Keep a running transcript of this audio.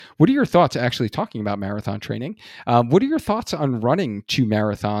What are your thoughts, actually talking about marathon training? What are your thoughts on running 2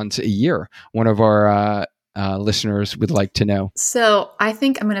 marathons a year? One of our listeners would like to know. So I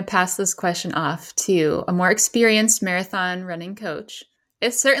think I'm going to pass this question off to a more experienced marathon running coach.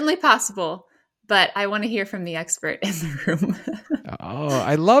 It's certainly possible, but I want to hear from the expert in the room. Oh,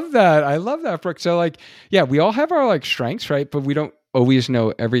 I love that. I love that, Brooke. So yeah, we all have our strengths, right? But we don't always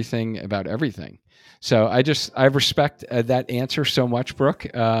know everything about everything. So I respect that answer so much, Brooke,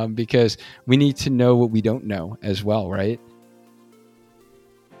 because we need to know what we don't know as well, right?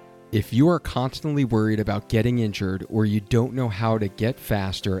 If you are constantly worried about getting injured or you don't know how to get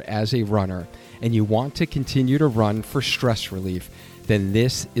faster as a runner and you want to continue to run for stress relief, then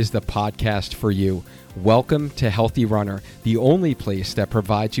this is the podcast for you. Welcome to Healthy Runner, the only place that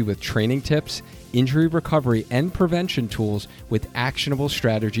provides you with training tips, injury recovery, and prevention tools with actionable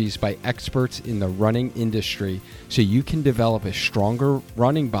strategies by experts in the running industry so you can develop a stronger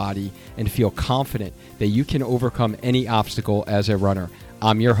running body and feel confident that you can overcome any obstacle as a runner.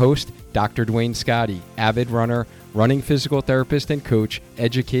 I'm your host, Dr. Dwayne Scotty, avid runner, running physical therapist and coach,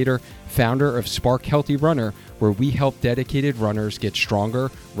 educator, founder of Spark Healthy Runner, where we help dedicated runners get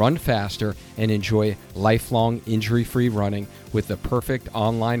stronger, run faster, and enjoy lifelong injury-free running with the perfect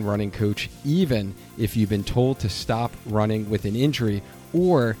online running coach, even if you've been told to stop running with an injury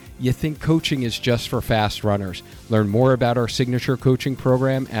or you think coaching is just for fast runners. Learn more about our signature coaching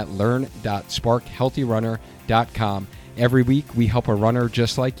program at learn.sparkhealthyrunner.com. Every week, we help a runner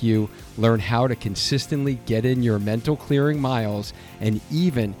just like you learn how to consistently get in your mental clearing miles and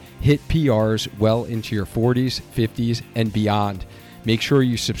even hit PRs well into your 40s, 50s, and beyond. Make sure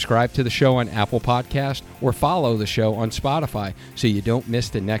you subscribe to the show on Apple Podcast or follow the show on Spotify so you don't miss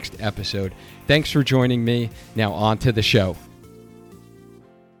the next episode. Thanks for joining me. Now on to the show.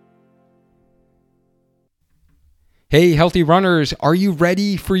 Hey, healthy runners, are you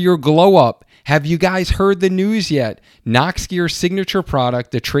ready for your glow up? Have you guys heard the news yet? Noxgear's signature product,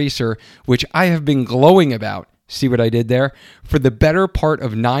 the Tracer, which I have been glowing about, see what I did there? For the better part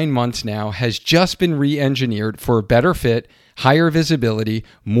of 9 months now, has just been re-engineered for a better fit, higher visibility,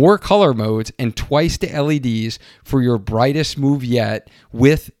 more color modes, and twice the LEDs for your brightest move yet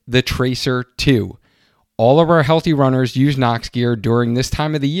with the Tracer 2. All of our healthy runners use Noxgear during this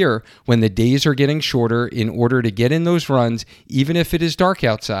time of the year when the days are getting shorter in order to get in those runs, even if it is dark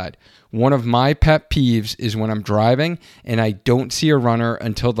outside. One of my pet peeves is when I'm driving and I don't see a runner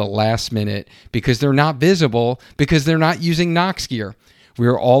until the last minute because they're not visible because they're not using Noxgear. We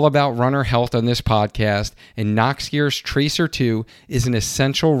are all about runner health on this podcast, and Noxgear's Tracer 2 is an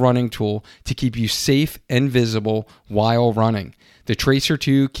essential running tool to keep you safe and visible while running. The Tracer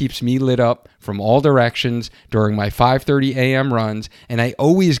 2 keeps me lit up from all directions during my 5:30 a.m. runs, and I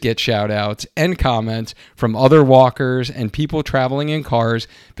always get shout-outs and comments from other walkers and people traveling in cars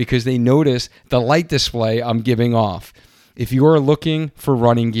because they notice the light display I'm giving off. If you are looking for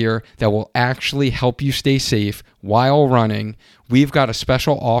running gear that will actually help you stay safe while running, we've got a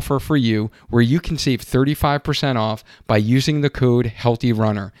special offer for you where you can save 35% off by using the code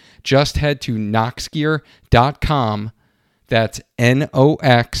HEALTHYRUNNER. Just head to noxgear.com. That's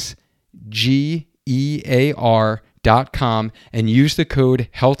NOXGEAR.com and use the code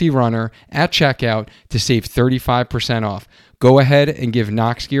HEALTHYRUNNER at checkout to save 35% off. Go ahead and give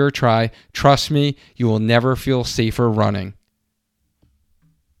Noxgear a try. Trust me, you will never feel safer running.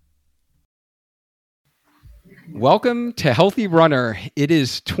 Welcome to Healthy Runner. It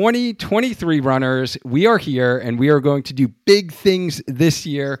is 2023, runners. We are here and we are going to do big things this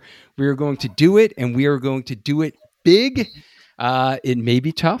year. We are going to do it and we are going to do it big. It may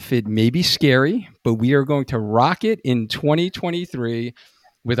be tough, it may be scary, but we are going to rock it in 2023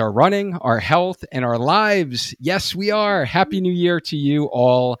 with our running, our health, and our lives. Yes, we are. Happy New Year to you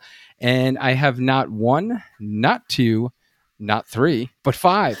all. And I have not one, not two, not three, but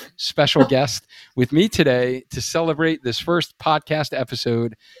 5 special guests with me today to celebrate this first podcast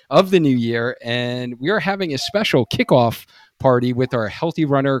episode of the new year. And we are having a special kickoff party with our Healthy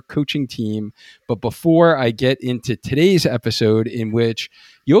Runner coaching team. But before I get into today's episode, in which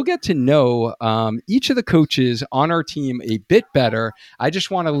you'll get to know each of the coaches on our team a bit better, I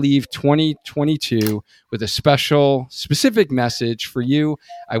just want to leave 2022 with a specific message for you.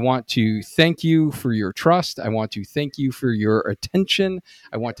 I want to thank you for your trust. I want to thank you for your attention.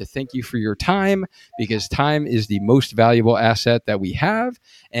 I want to thank you for your time, because time is the most valuable asset that we have.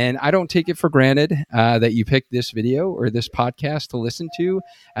 And I don't take it for granted that you picked this video or this podcast to listen to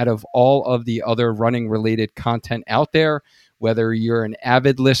out of all of the other running related content out there. Whether you're an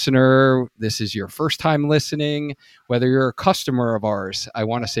avid listener, this is your first time listening, whether you're a customer of ours, I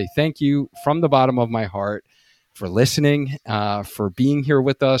want to say thank you from the bottom of my heart. for listening, for being here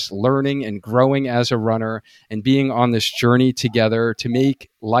with us, learning and growing as a runner, and being on this journey together to make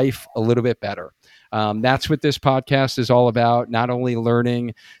life a little bit better. That's what this podcast is all about. Not only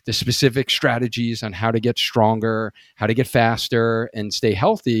learning the specific strategies on how to get stronger, how to get faster and stay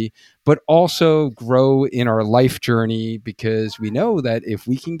healthy, but also grow in our life journey, because we know that if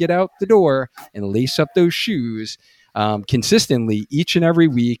we can get out the door and lace up those shoes consistently each and every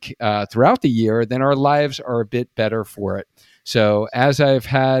week throughout the year, then our lives are a bit better for it. So as I've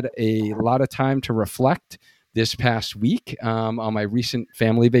had a lot of time to reflect this past week on my recent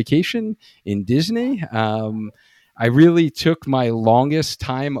family vacation in Disney, I really took my longest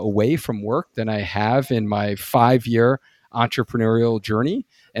time away from work than I have in my 5-year entrepreneurial journey.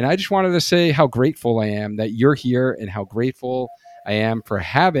 And I just wanted to say how grateful I am that you're here, and how grateful I am for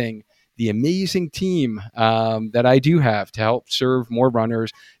having the amazing team that I do have to help serve more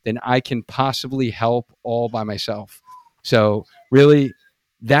runners than I can possibly help all by myself. So really,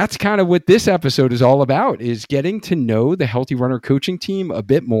 that's kind of what this episode is all about, is getting to know the Healthy Runner coaching team a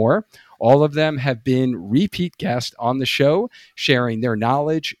bit more. All of them have been repeat guests on the show, sharing their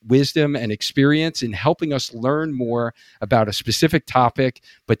knowledge, wisdom, and experience in helping us learn more about a specific topic.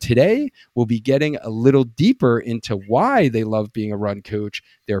 But today, we'll be getting a little deeper into why they love being a run coach,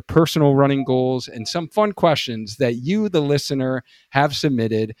 their personal running goals, and some fun questions that you, the listener, have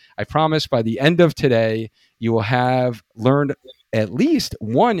submitted. I promise by the end of today, you will have learned at least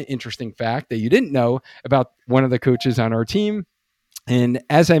one interesting fact that you didn't know about one of the coaches on our team. And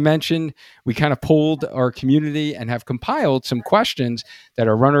as I mentioned, we kind of polled our community and have compiled some questions that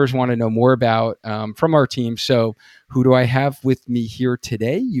our runners want to know more about from our team. So who do I have with me here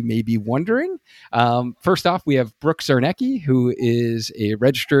today? You may be wondering. First off, we have Brooke Zarnecki, who is a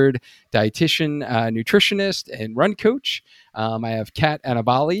registered dietitian, nutritionist, and run coach. I have Kat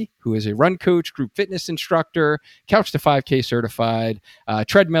Anabali, who is a run coach, group fitness instructor, Couch to 5K certified,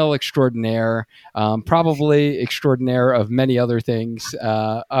 treadmill extraordinaire, probably extraordinaire of many other things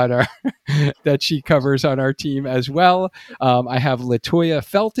on our that she covers on our team as well. I have Latoya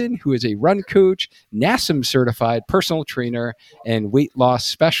Felton, who is a run coach, NASM certified personal trainer, and weight loss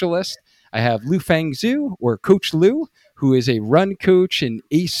specialist. I have Lu Feng Zhu, or Coach Lu, who is a run coach and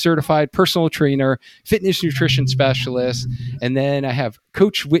ACE certified personal trainer, fitness nutrition specialist. And then I have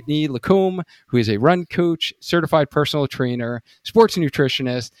Coach Whitney Lacombe, who is a run coach, certified personal trainer, sports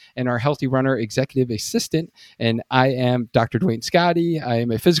nutritionist, and our Healthy Runner executive assistant. And I am Dr. Dwayne Scotty. I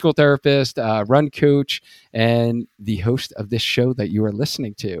am a physical therapist, run coach, and the host of this show that you are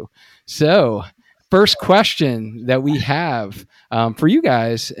listening to. So, first question that we have for you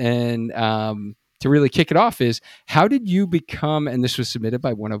guys, and to really kick it off, is how did you become, and this was submitted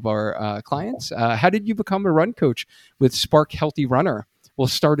by one of our clients, how did you become a run coach with Spark Healthy Runner? We'll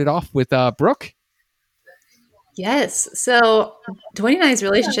start it off with Brooke. Yes. So Dwayne and I's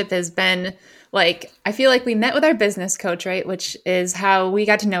relationship has been like, I feel like we met with our business coach, right? Which is how we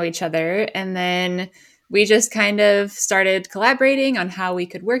got to know each other. And then we just kind of started collaborating on how we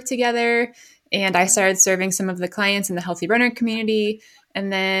could work together. And I started serving some of the clients in the Healthy Runner community.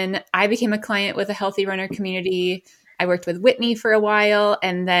 And then I became a client with a Healthy Runner community. I worked with Whitney for a while.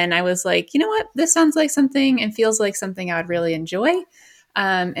 And then I was like, you know what? This sounds like something and feels like something I would really enjoy.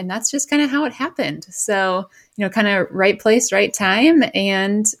 And that's just kind of how it happened. So, kind of right place, right time.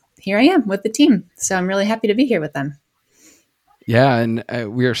 And here I am with the team. So I'm really happy to be here with them. Yeah, and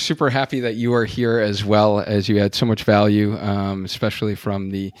we are super happy that you are here as well, as you add so much value, especially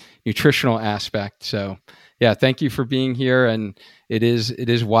from the nutritional aspect. So, yeah, thank you for being here. And it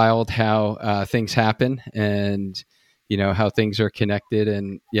is wild how things happen, and how things are connected.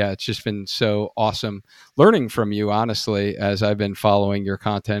 And yeah, it's just been so awesome learning from you, honestly, as I've been following your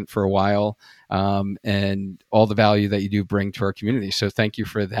content for a while, and all the value that you do bring to our community. So thank you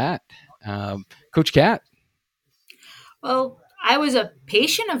for that. Coach Kat. Well, I was a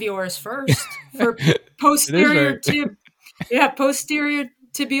patient of yours first for posterior tibial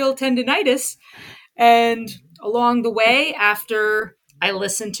tendinitis. And along the way, after I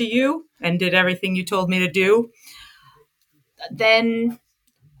listened to you and did everything you told me to do, then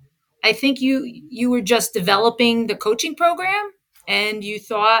I think you were just developing the coaching program, and you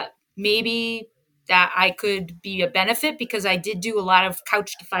thought maybe that I could be a benefit because I did do a lot of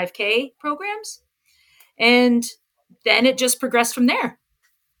Couch to 5K programs. And then it just progressed from there.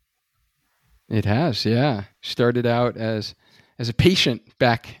 It has, yeah. Started out as a patient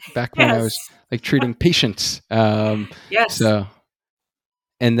back when I was like treating patients. Yes. So,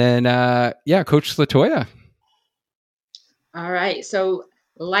 and then Coach Latoya. All right. So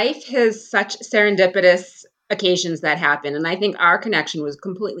life has such serendipitous occasions that happen, and I think our connection was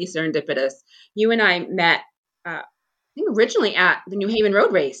completely serendipitous. You and I met I think originally at the New Haven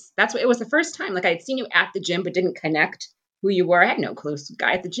Road Race. That's what it was the first time. Like I had seen you at the gym, but didn't connect who you were. I had no clue.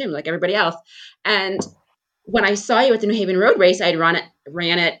 Guy at the gym, like everybody else. And when I saw you at the New Haven Road Race, I'd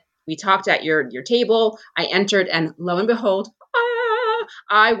ran it. We talked at your table. I entered, and lo and behold,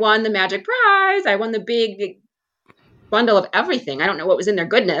 I won the magic prize. I won the big bundle of everything. I don't know what was in their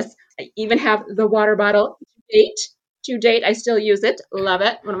goodness. I even have the water bottle to date. I still use it. Love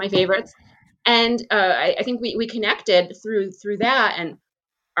it. One of my favorites. And I think we connected through that, and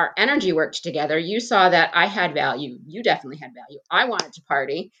our energy worked together. You saw that I had value. You definitely had value. I wanted to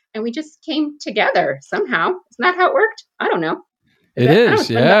party, and we just came together somehow. Isn't that how it worked? I don't know. It is,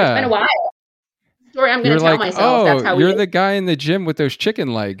 yeah. It's been a while. Story I'm going to tell myself. Oh, that's how you're the guy in the gym with those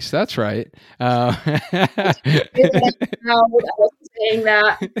chicken legs. That's right. I wasn't saying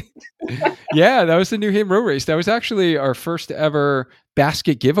that. Yeah, that was the New Haven Road Race. That was actually our first ever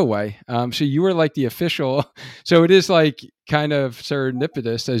basket giveaway. So you were like the official. So it is like kind of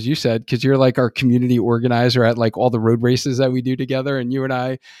serendipitous, as you said, because you're like our community organizer at like all the road races that we do together, and you and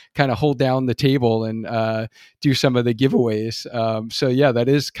I kind of hold down the table and do some of the giveaways. So yeah, that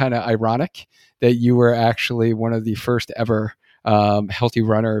is kind of ironic that you were actually one of the first ever Healthy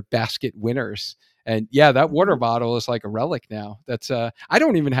Runner basket winners. And yeah, that water bottle is like a relic now. That's I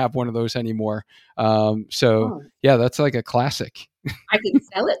don't even have one of those anymore. Yeah, that's like a classic. I can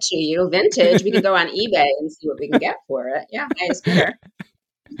sell it to you, vintage. We can go on eBay and see what we can get for it. Yeah, nice beer.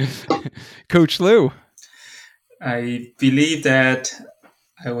 Coach Lou. I believe that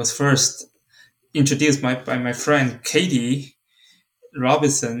I was first introduced by my friend Katie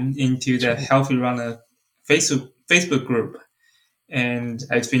Robinson into the Healthy Runner Facebook group. And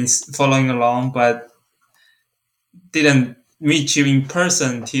I've been following along, but didn't meet you in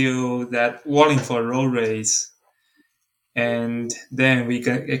person till that Wallingford road race. And then we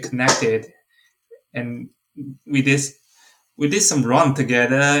get connected, and we did some run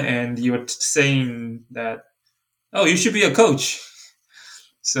together. And you were saying that, oh, you should be a coach.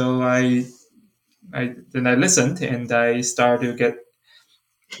 So I listened, and I started to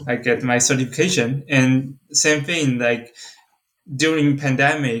get my certification. And same thing, like during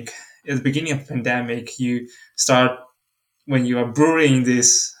pandemic, at the beginning of pandemic, you start when you are brewing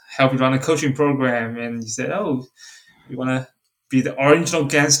this Healthy Runner coaching program, and you said, oh, you want to be the original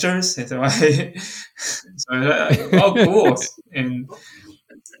gangsters? And so oh, cool. And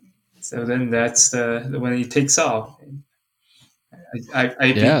so then that's when it takes off.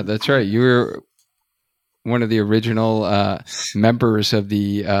 Yeah, that's right. You were one of the original members of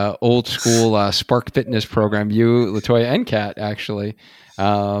the old school Spark Fitness program. You, Latoya, and Kat, actually.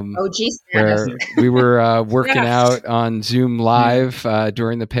 Where we were working out on Zoom Live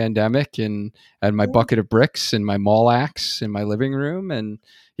during the pandemic, and I had my bucket of bricks and my mall axe in my living room, and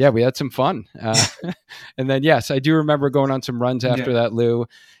yeah, we had some fun. And then yes, I do remember going on some runs after that, Lou,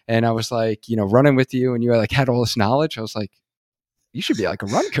 and I was like, running with you, and you like had all this knowledge. I was like, you should be like a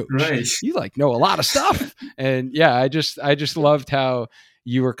run coach. Right. You like know a lot of stuff. And yeah, I just loved how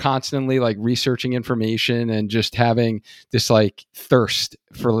you were constantly like researching information and just having this like thirst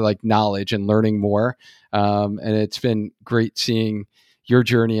for like knowledge and learning more. And it's been great seeing your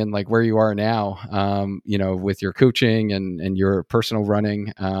journey and like where you are now, with your coaching and your personal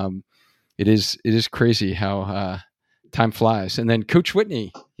running. It is crazy how time flies. And then Coach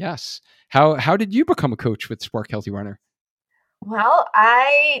Whitney. Yes. How did you become a coach with Spark Healthy Runner? Well,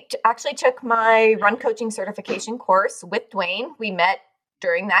 I actually took my run coaching certification course with Dwayne. We met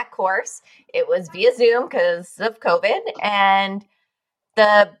during that course. It was via Zoom because of COVID, and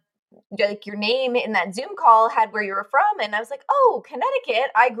your name in that Zoom call had where you were from, and I was like, oh,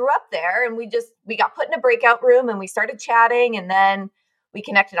 Connecticut. I grew up there, and we got put in a breakout room, and we started chatting, and then we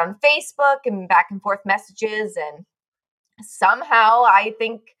connected on Facebook and back and forth messages, and somehow I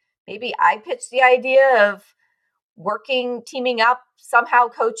think maybe I pitched the idea of teaming up, somehow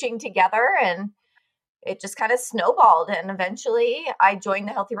coaching together, and it just kind of snowballed. And eventually I joined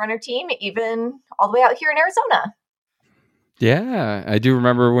the Healthy Runner team, even all the way out here in Arizona. Yeah, I do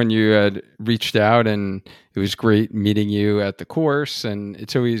remember when you had reached out, and it was great meeting you at the course. And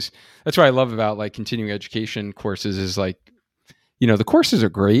that's what I love about like continuing education courses is like, the courses are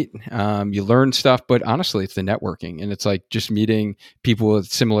great. You learn stuff, but honestly, it's the networking, and it's like just meeting people with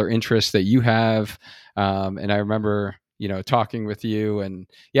similar interests that you have. And I remember, talking with you, and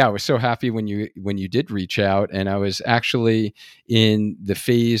yeah, I was so happy when you did reach out. And I was actually in the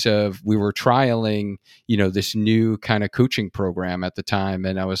phase of, we were trialing, this new kind of coaching program at the time.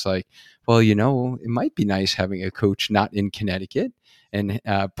 And I was like, well, it might be nice having a coach not in Connecticut, and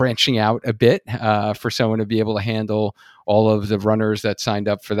branching out a bit for someone to be able to handle all of the runners that signed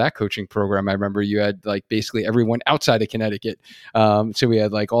up for that coaching program. I remember you had like basically everyone outside of Connecticut. So we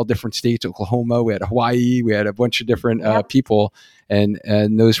had like all different states, Oklahoma, we had Hawaii, we had a bunch of different people, and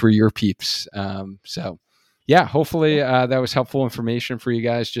those were your peeps. So yeah, hopefully that was helpful information for you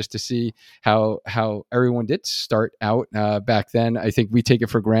guys just to see how everyone did start out back then. I think we take it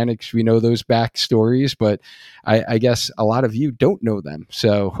for granted because we know those backstories, but I guess a lot of you don't know them.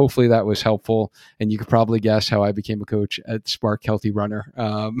 So hopefully that was helpful. And you could probably guess how I became a coach at Spark Healthy Runner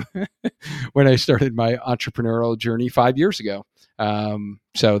when I started my entrepreneurial journey 5 years ago.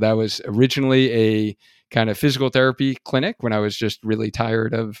 So that was originally a kind of physical therapy clinic when I was just really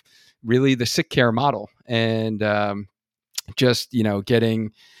tired of really the sick care model and just,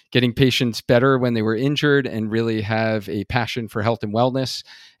 getting patients better when they were injured and really have a passion for health and wellness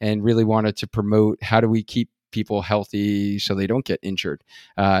and really wanted to promote how do we keep people healthy so they don't get injured.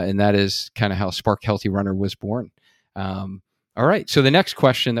 And that is kind of how Spark Healthy Runner was born. All right. So the next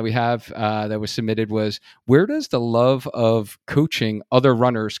question that we have that was submitted was, where does the love of coaching other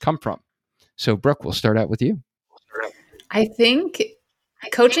runners come from? So Brooke, we'll start out with you. I think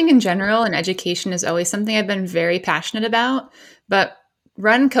coaching in general and education is always something I've been very passionate about, but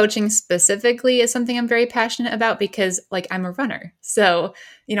run coaching specifically is something I'm very passionate about because I'm a runner. So,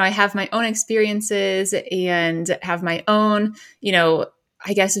 I have my own experiences and have my own,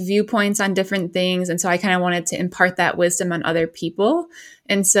 I guess, viewpoints on different things. And so I kind of wanted to impart that wisdom on other people.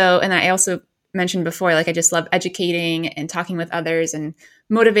 And I also mentioned before, I just love educating and talking with others and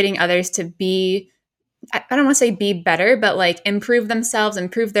motivating others to be, I don't want to say be better, but improve themselves,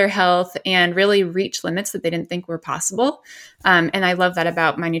 improve their health, and really reach limits that they didn't think were possible. And I love that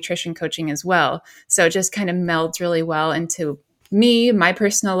about my nutrition coaching as well. So it just kind of melds really well into me, my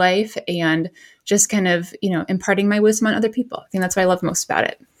personal life, and just kind of, imparting my wisdom on other people. I think that's what I love most about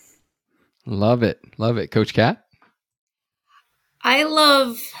it. Love it. Love it. Coach Kat? I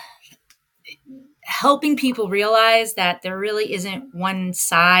love helping people realize that there really isn't one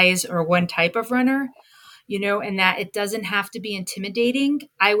size or one type of runner, and that it doesn't have to be intimidating.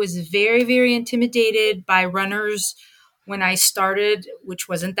 I was very, very intimidated by runners when I started, which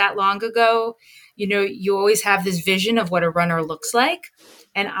wasn't that long ago. You always have this vision of what a runner looks like.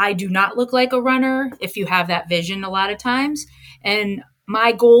 And I do not look like a runner if you have that vision a lot of times. And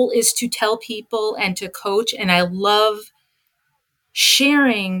my goal is to tell people and to coach. And I love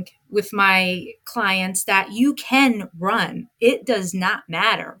sharing with my clients that you can run. It does not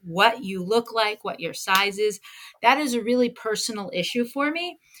matter what you look like, what your size is. That is a really personal issue for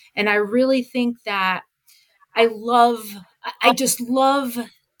me. And I really think that I just love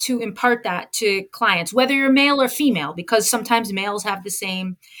to impart that to clients, whether you're male or female, because sometimes males have the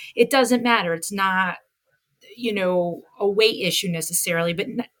same, it doesn't matter. It's not, a weight issue necessarily, but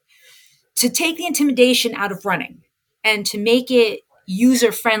to take the intimidation out of running and to make it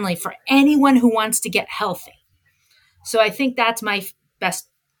user-friendly for anyone who wants to get healthy. So I think that's my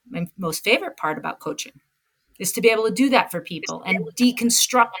most favorite part about coaching, is to be able to do that for people and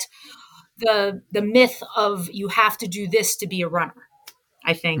deconstruct the myth of you have to do this to be a runner,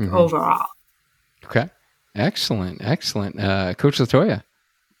 I think, overall. Okay. Excellent. Coach Latoya?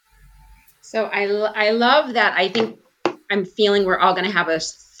 So I love that. I think I'm feeling we're all going to have a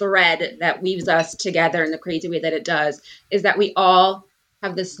thread that weaves us together in the crazy way that it does, is that we all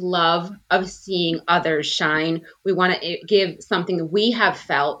have this love of seeing others shine. We want to give something we have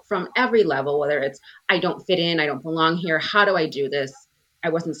felt from every level, whether it's, I don't fit in, I don't belong here. How do I do this? I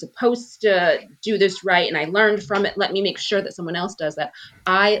wasn't supposed to do this right, and I learned from it. Let me make sure that someone else does that.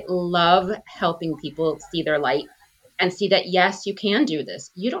 I love helping people see their light and see that, yes, you can do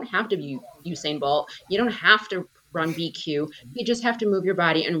this. You don't have to be Usain Bolt. You don't have to run BQ. You just have to move your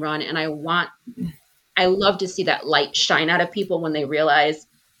body and run. And I love to see that light shine out of people when they realize,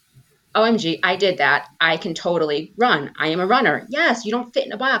 OMG, I did that. I can totally run. I am a runner. Yes, you don't fit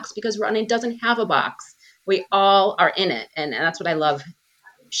in a box because running doesn't have a box. We all are in it. And that's what I love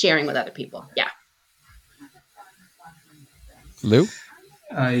sharing with other people. Yeah. Lou?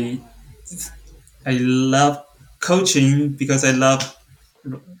 I love coaching because I love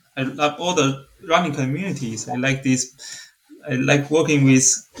all the running communities. I like working with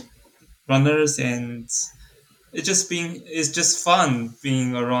runners, and it's just fun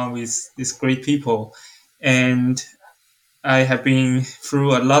being around with these great people. And I have been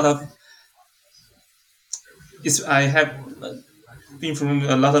through a lot of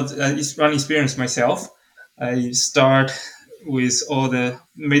running experience myself. I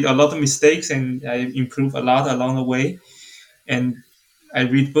made a lot of mistakes, and I improved a lot along the way. And I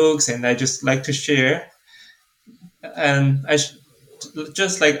read books, and I just like to share. And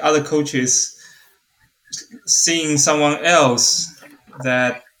just like other coaches, seeing someone else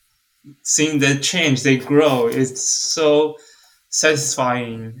that seeing they change, they grow, is so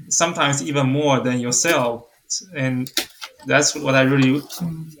satisfying. Sometimes even more than yourself, and that's what I really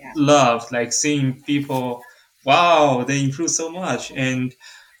love. Like seeing people, wow, they improve so much, and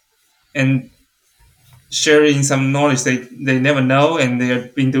sharing some knowledge they never know, and they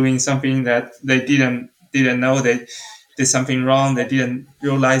have been doing something that they didn't know they did something wrong, they didn't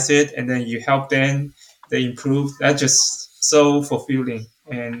realize it, and then you help them, they improve. That's just so fulfilling,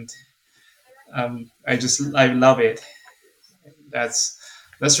 and I love it. That's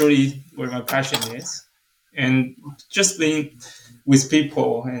really where my passion is, and just being with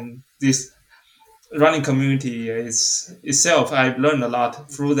people and this running community is itself. I've learned a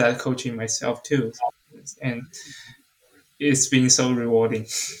lot through that coaching myself too, and it's been so rewarding.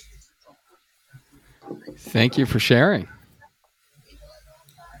 Thank you for sharing.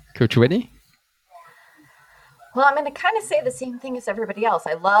 Coach Whitney? Well, I'm going to kind of say the same thing as everybody else.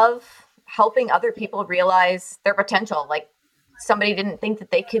 I love helping other people realize their potential. Like somebody didn't think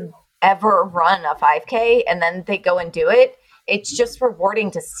that they could ever run a 5K and then they go and do it. It's just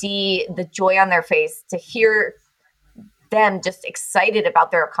rewarding to see the joy on their face, to hear them just excited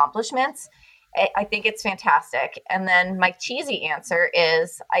about their accomplishments. I think it's fantastic. And then my cheesy answer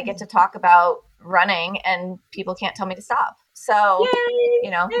is I get to talk about running and people can't tell me to stop. So,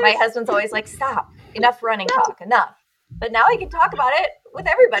 my husband's always like, stop, enough running talk, enough. But now I can talk about it with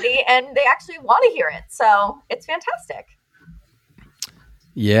everybody and they actually want to hear it. So it's fantastic.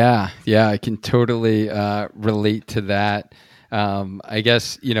 Yeah, I can totally relate to that. I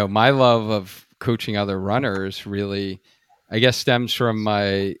guess, my love of coaching other runners really, I guess, stems from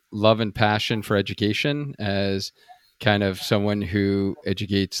my love and passion for education as kind of someone who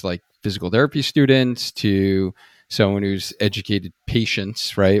educates like physical therapy students to someone who's educated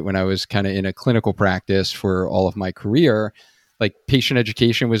patients, right? When I was kind of in a clinical practice for all of my career, like patient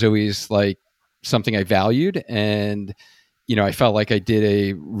education was always like something I valued. And, I felt like I did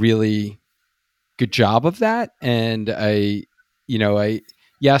a really good job of that. And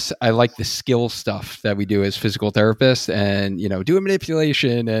yes, I like the skill stuff that we do as physical therapists and, do a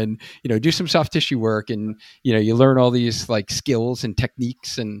manipulation and, do some soft tissue work. And, you learn all these like skills and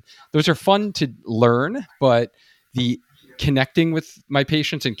techniques, and those are fun to learn. But the connecting with my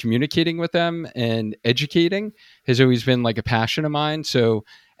patients and communicating with them and educating has always been like a passion of mine. So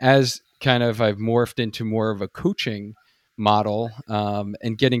as kind of I've morphed into more of a coaching model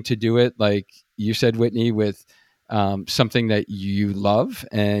and getting to do it, like you said, Whitney, with something that you love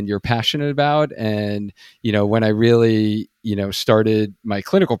and you're passionate about. And, when I really, started my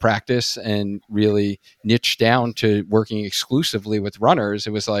clinical practice and really niched down to working exclusively with runners,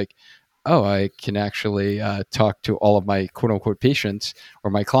 it was like, oh, I can actually talk to all of my quote unquote patients or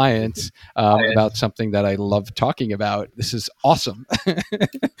my clients about something that I love talking about. This is awesome.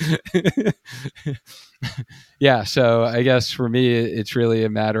 Yeah. So I guess for me, it's really a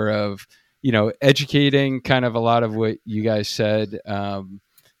matter of, educating, kind of a lot of what you guys said,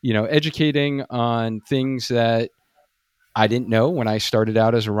 educating on things that I didn't know when I started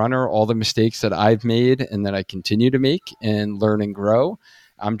out as a runner, all the mistakes that I've made and that I continue to make and learn and grow.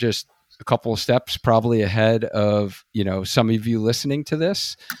 I'm just a couple of steps probably ahead of, some of you listening to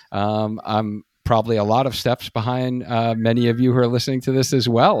this. I'm probably a lot of steps behind many of you who are listening to this as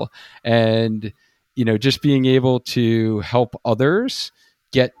well. And, just being able to help others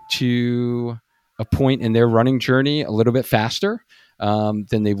get to a point in their running journey a little bit faster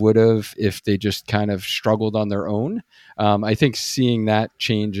than they would have if they just kind of struggled on their own. I think seeing that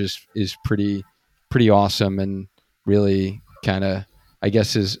change is pretty awesome, and really kind of, I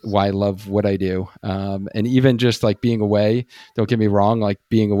guess, is why I love what I do. And even just like being away, don't get me wrong, like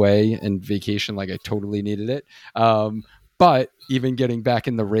being away and vacation, like I totally needed it. But even getting back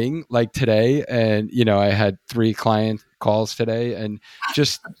in the ring like today, and, I had 3 client calls today, and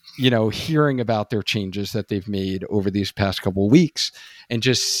just, hearing about their changes that they've made over these past couple of weeks and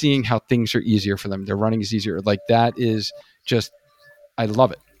just seeing how things are easier for them. Their running is easier. Like that is just, I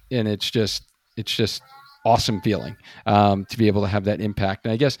love it. And it's just awesome feeling to be able to have that impact.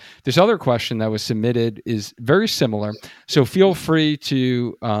 And I guess this other question that was submitted is very similar. So feel free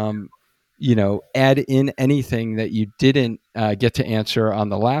to, add in anything that you didn't get to answer on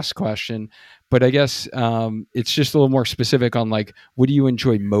the last question. But I guess it's just a little more specific on like, what do you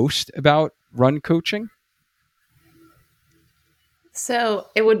enjoy most about run coaching? So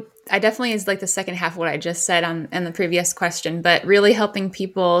I definitely is like the second half of what I just said in the previous question, but really helping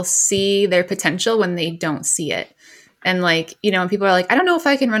people see their potential when they don't see it. And like, when people are like, I don't know if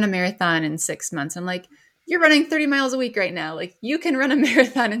I can run a marathon in 6 months. I'm like, you're running 30 miles a week right now. Like you can run a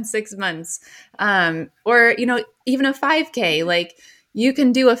marathon in 6 months. Or, even a 5K, like you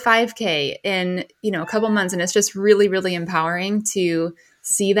can do a 5K in, a couple months. And it's just really, really empowering to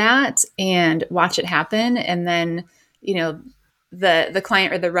see that and watch it happen. And then, the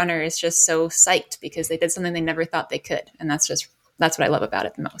client or the runner is just so psyched because they did something they never thought they could. And that's what I love about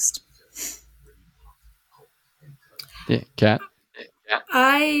it the most. Yeah, Kat?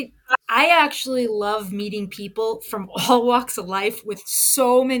 I actually love meeting people from all walks of life with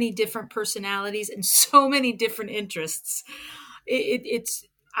so many different personalities and so many different interests.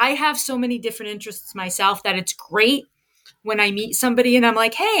 I have so many different interests myself that it's great when I meet somebody and I'm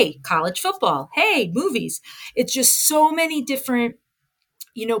like, hey, college football, hey, movies. It's just so many different,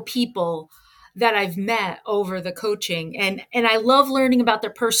 people that I've met over the coaching. And I love learning about their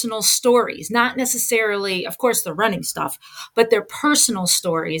personal stories, not necessarily, of course, the running stuff, but their personal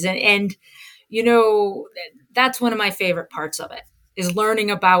stories. And that's one of my favorite parts of it, is learning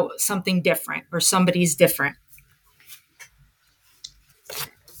about something different or somebody's different.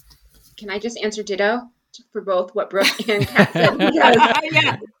 Can I just answer ditto for both what Brooke and Kat said? Because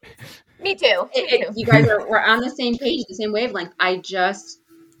Yeah. Me too. you guys we're on the same page, the same wavelength.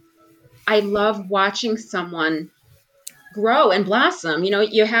 I love watching someone grow and blossom.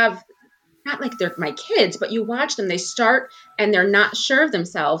 You have, not like they're my kids, but you watch them, they start and they're not sure of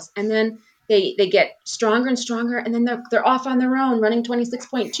themselves. And then they get stronger and stronger. And then they're off on their own running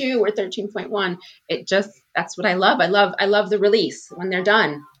 26.2 or 13.1. That's what I love. I love the release when they're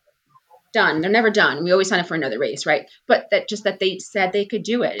done. They're never done. We always sign up for another race, right? But that they said they could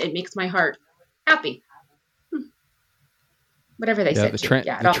do it. It makes my heart happy. Whatever they said.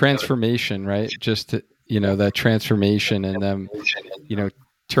 The transformation, right? Just that transformation and them,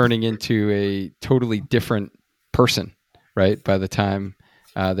 turning into a totally different person, right? By the time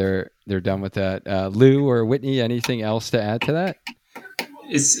they're done with that. Lou or Whitney, anything else to add to that?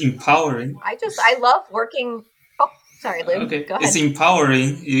 It's empowering. I love working. Oh, sorry, Lou. Okay, Go ahead. It's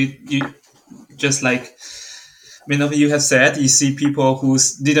empowering. You just like many of you have said, you see people who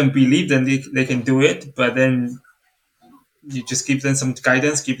didn't believe that they can do it, but then you just give them some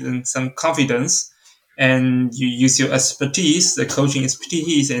guidance, give them some confidence, and you use your expertise, the coaching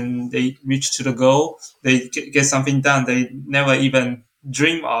expertise, and they reach to the goal. They get something done they never even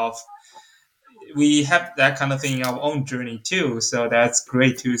dream of. We have that kind of thing in our own journey too. So that's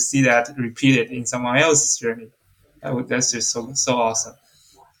great to see that repeated in someone else's journey. That's just so awesome.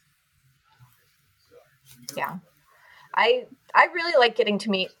 Yeah. I really like getting to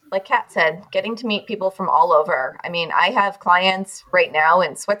meet, like Kat said, getting to meet people from all over. I mean, I have clients right now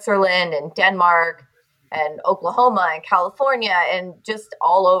in Switzerland and Denmark and Oklahoma and California and just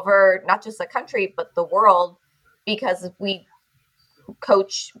all over, not just the country, but the world, because we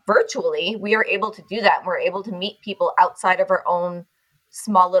coach virtually. We are able to do that. We're able to meet people outside of our own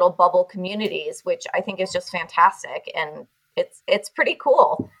small little bubble communities, which I think is just fantastic. And it's pretty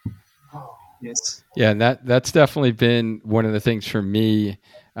cool. Yes. Yeah, and that's definitely been one of the things for me,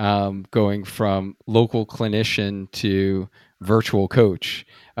 going from local clinician to virtual coach,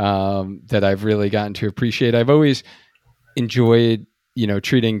 that I've really gotten to appreciate. I've always enjoyed,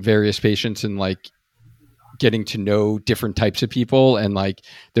 treating various patients and like getting to know different types of people and like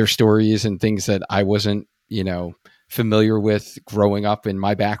their stories and things that I wasn't, familiar with growing up in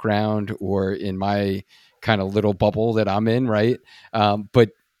my background or in my kind of little bubble that I'm in, right?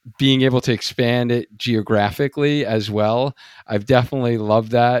 But being able to expand it geographically as well. I've definitely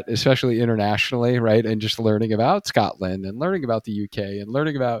loved that, especially internationally, right? And just learning about Scotland and learning about the UK and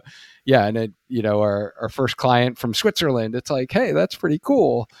learning about, and then, our first client from Switzerland, it's like, hey, that's pretty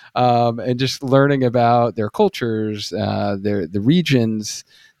cool. And just learning about their cultures, the regions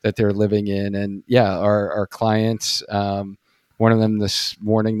that they're living in. And our clients, one of them this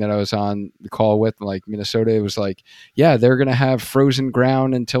morning that I was on the call with, like Minnesota, it was like, they're going to have frozen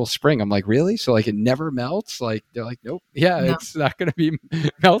ground until spring. I'm like, really? So like it never melts? Like, they're like, nope. No. It's not going to be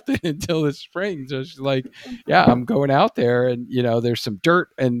melted until the spring. So it's like, I'm going out there and, there's some dirt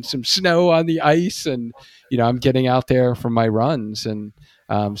and some snow on the ice and, I'm getting out there for my runs. And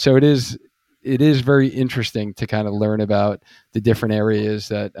so it is very interesting to kind of learn about the different areas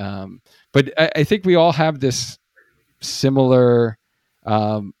that, but I think we all have this similar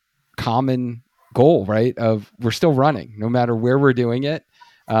common goal, right? Of we're still running no matter where we're doing it.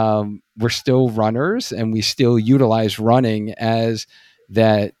 We're still runners and we still utilize running as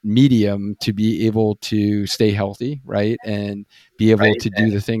that medium to be able to stay healthy, right? And be able to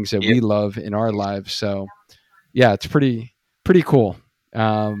do the things that we love in our lives. So it's pretty cool.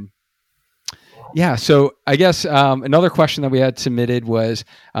 Yeah. So I guess another question that we had submitted was,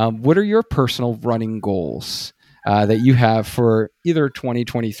 what are your personal running goals that you have for either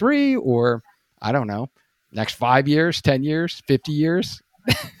 2023 or, I don't know, next 5 years, 10 years, 50 years?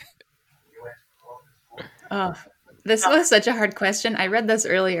 Oh, this was such a hard question. I read this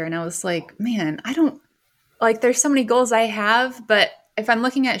earlier and I was like, man, I don't like, there's so many goals I have, but if I'm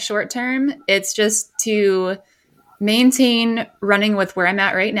looking at short term, it's just to maintain running with where I'm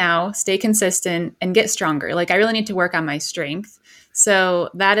at right now, stay consistent, and get stronger. Like, I really need to work on my strength. So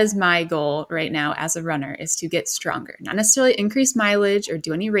that is my goal right now as a runner, is to get stronger. Not necessarily increase mileage or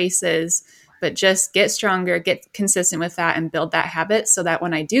do any races, but just get stronger, get consistent with that, and build that habit so that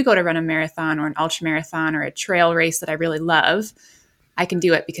when I do go to run a marathon or an ultra marathon or a trail race that I really love, I can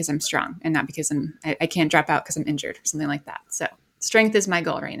do it because I'm strong and not because I can't drop out because I'm injured or something like that. So strength is my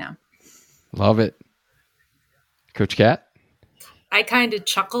goal right now. Love it. Coach Kat? I kind of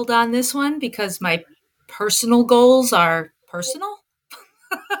chuckled on this one because my personal goals are personal.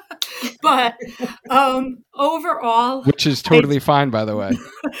 But overall, which is totally fine, by the way.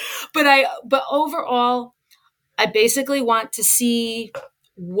 But overall, I basically want to see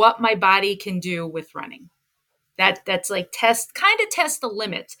what my body can do with running. That's like test the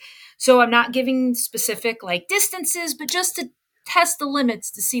limits. So I'm not giving specific like distances, but just to test the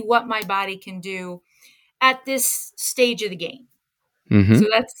limits to see what my body can do at this stage of the game. Mm-hmm. So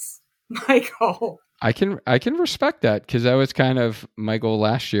that's my goal. I can respect that, because that was kind of my goal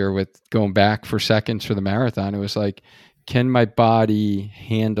last year with going back for seconds for the marathon. It was like, can my body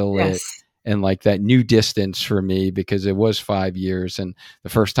handle it? And like that new distance for me, because it was 5 years. And the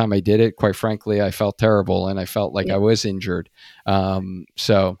first time I did it, quite frankly, I felt terrible and I felt like I was injured.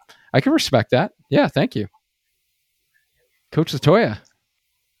 So I can respect that. Yeah. Thank you. Coach Latoya.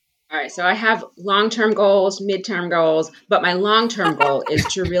 All right. So I have long-term goals, midterm goals, but my long-term goal is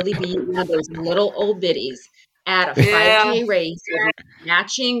to really be one of those little old biddies at a 5K race with a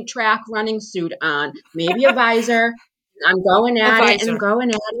matching track running suit on, maybe a visor. I'm going at it and I'm going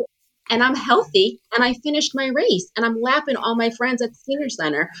at it. And I'm healthy, and I finished my race, and I'm lapping all my friends at the senior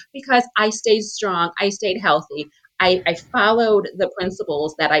center because I stayed strong. I stayed healthy. I followed the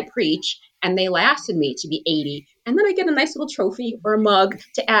principles that I preach, and they lasted me to be 80. And then I get a nice little trophy or a mug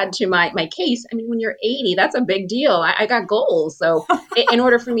to add to my case. I mean, when you're 80, that's a big deal. I got goals. So in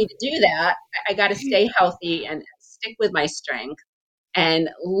order for me to do that, I got to stay healthy and stick with my strength and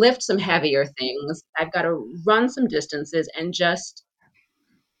lift some heavier things. I've got to run some distances and just...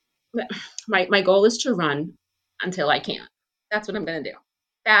 My goal is to run until I can't. That's what I'm going to do.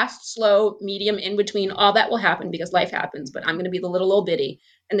 Fast, slow, medium, in between, all that will happen because life happens. But I'm going to be the little old biddy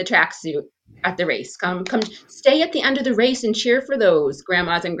in the tracksuit at the race. Come, stay at the end of the race and cheer for those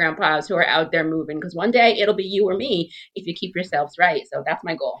grandmas and grandpas who are out there moving. Because one day it'll be you or me if you keep yourselves right. So that's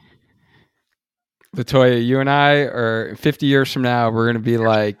my goal. Latoya, you and I are 50 years from now, we're going to be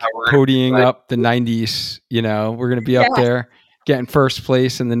like podiing up the 90s. You know, we're going to be up there, getting first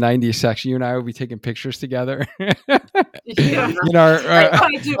place in the 90s section. You and I will be taking pictures together. I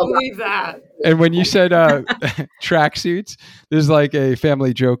do believe that. And when you said tracksuits, there's like a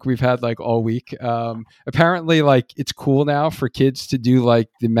family joke we've had like all week. Apparently, like, it's cool now for kids to do like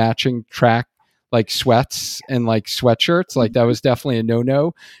the matching track, like sweats and like sweatshirts. Like that was definitely a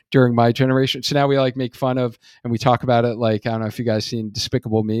no-no during my generation. So now we like make fun of, and we talk about it. Like, I don't know if you guys seen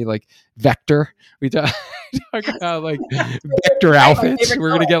Despicable Me, like Vector. We talk about like Vector outfits. We're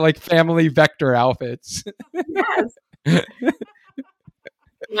going to get like family Vector outfits. Yes.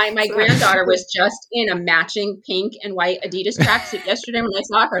 My granddaughter was just in a matching pink and white Adidas tracksuit yesterday when I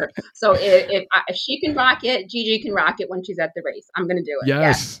saw her. So if she can rock it, Gigi can rock it when she's at the race. I'm going to do it.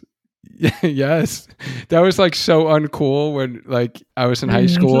 Yes. Yes, that was like so uncool when like I was in high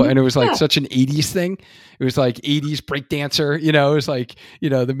school, and it was like such an 80s thing. It was like 80s breakdancer, you know, it was like,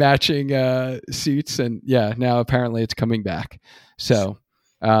 you know, the matching suits, and now apparently it's coming back. So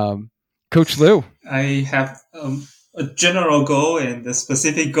Coach Lou. I have a general goal and a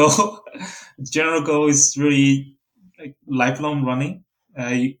specific goal. General goal is really like lifelong running.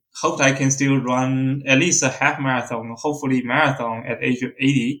 I hope I can still run at least a half marathon, hopefully marathon at age of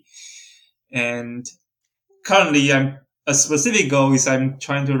 80. And currently, a specific goal is I'm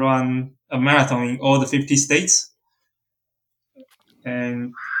trying to run a marathon in all the 50 states,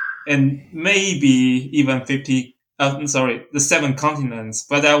 and maybe even the 7 continents.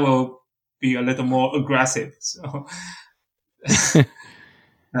 But that will be a little more aggressive. So, Lou,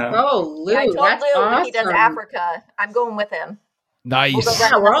 I told Lou awesome. when he does Africa, I'm going with him. Nice. We'll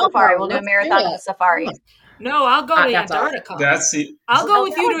go run the safari. We'll do a marathon in the safari. No, I'll go to That's awesome. Antarctica. That's it. I'll go Oh,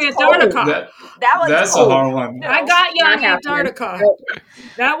 with that you to one's Antarctica. cold. That, one's that's a cold. hard one. No. I got you Not on happening. Antarctica. Nope.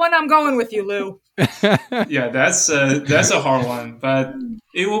 That one I'm going with you, Lou. Yeah, that's a hard one, but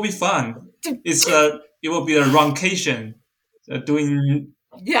it will be fun. It will be a runcation. Doing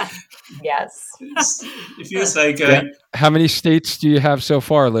Yeah. Yes. it feels like How many states do you have so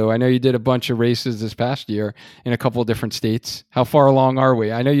far, Lou? I know you did a bunch of races this past year in a couple of different states. How far along are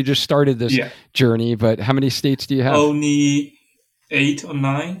we? I know you just started this journey, but how many states do you have? only 8 or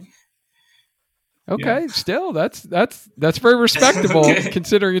 9. Okay, still that's very respectable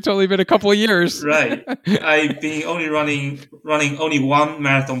considering it's only been a couple of years. Right. I've been only running only one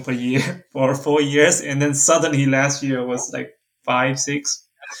marathon per year for 4 years, and then suddenly last year was like 5, 6.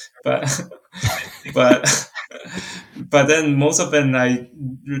 But but then most of them I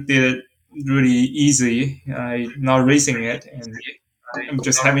did it really easy. I'm not racing it, and I'm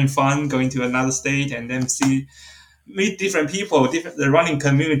just having fun going to another state and then meet different people, the running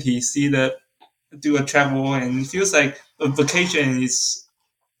community, do a travel, and it feels like a vacation is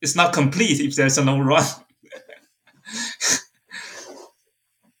not complete if there's no run.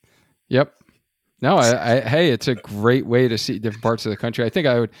 Yep. No, hey, it's a great way to see different parts of the country. I think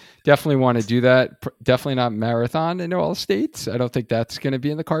I would definitely want to do that. Definitely not marathon in all states. I don't think that's going to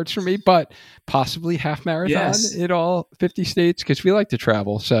be in the cards for me, but possibly half marathon in all 50 states because we like to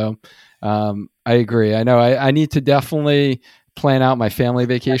travel. So I agree. I know I need to definitely plan out my family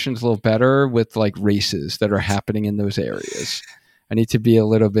vacations a little better with like races that are happening in those areas. I need to be a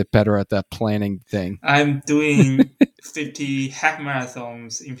little bit better at that planning thing. I'm doing 50 half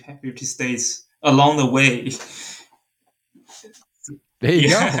marathons in 50 states along the way. There you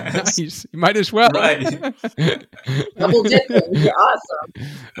go. Nice. You might as well. Right. Double dipping. You're awesome.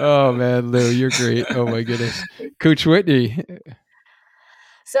 Oh man, Lou, you're great. Oh my goodness. Coach Whitney.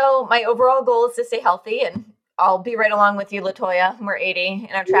 So my overall goal is to stay healthy, and I'll be right along with you, Latoya. We're 80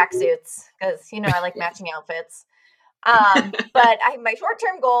 in our tracksuits because, I like matching outfits. But my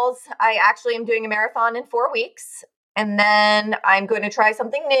short-term goals, I actually am doing a marathon in 4 weeks. And then I'm going to try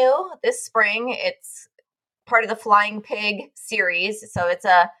something new this spring. It's part of the Flying Pig series. So it's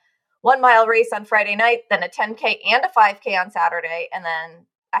a 1 mile race on Friday night, then a 10K and a 5K on Saturday, and then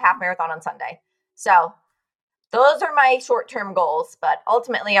a half marathon on Sunday. So those are my short-term goals. But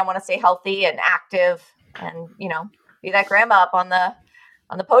ultimately, I want to stay healthy and active and, be that grandma up on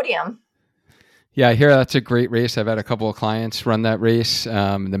the podium. Yeah, I hear that's a great race. I've had a couple of clients run that race.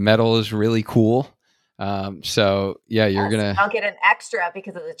 The medal is really cool. So yeah, I'll get an extra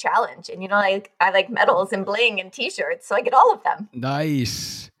because of the challenge. And I like medals and bling and t-shirts, so I get all of them.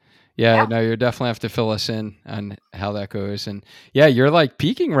 Nice. Yeah, no, you definitely have to fill us in on how that goes. And yeah, you're like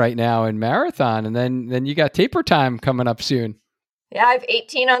peaking right now in marathon, and then you got taper time coming up soon. Yeah, I have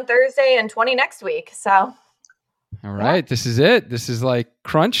 18 on Thursday and 20 next week. So all right, this is it. This is like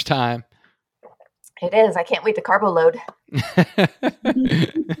crunch time. It is. I can't wait to carbo load.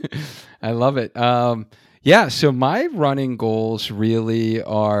 I love it. Yeah. So my running goals really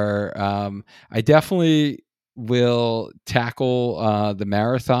are, I definitely will tackle the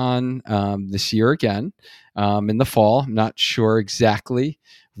marathon this year again in the fall. I'm not sure exactly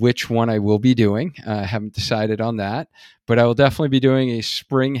which one I will be doing. I haven't decided on that, but I will definitely be doing a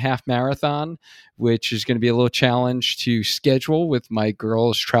spring half marathon, which is going to be a little challenge to schedule with my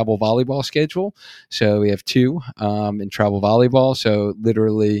girls' travel volleyball schedule. So we have 2 in travel volleyball. So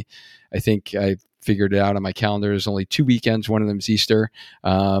literally, I think I figured it out on my calendar. There's only 2 weekends. One of them is Easter,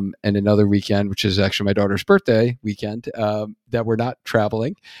 and another weekend, which is actually my daughter's birthday weekend, that we're not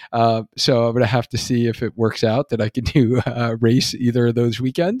traveling. So I'm going to have to see if it works out that I can do a race either of those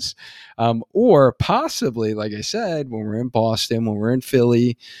weekends, or possibly, like I said, when we're in Boston, when we're in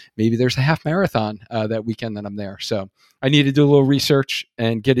Philly, maybe there's a half marathon that weekend that I'm there. So I need to do a little research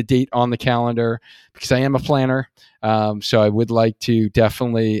and get a date on the calendar because I am a planner. So I would like to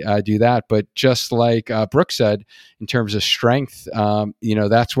definitely do that. But just like Brooke said, in terms of strength,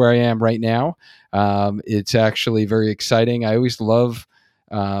 that's where I am right now. It's actually very exciting. I always love,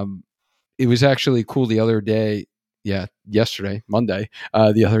 it was actually cool the other day. Yeah, yesterday, Monday,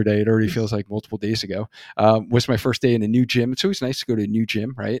 the other day, it already feels like multiple days ago, was my first day in a new gym. It's always nice to go to a new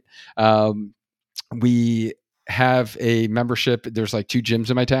gym, right? We have a membership. There's like 2 gyms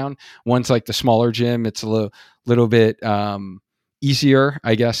in my town. One's like the smaller gym. It's a little bit easier,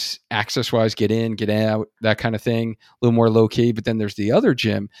 I guess, access wise, get in, get out, that kind of thing, a little more low key. But then there's the other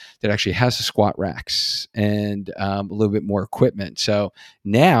gym that actually has the squat racks and a little bit more equipment. So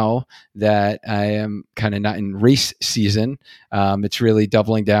now that I am kind of not in race season, it's really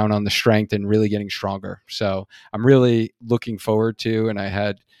doubling down on the strength and really getting stronger. So I'm really looking forward to, and I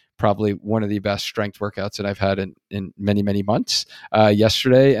had probably one of the best strength workouts that I've had in many, many months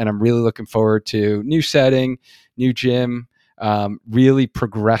yesterday. And I'm really looking forward to new setting, new gym, really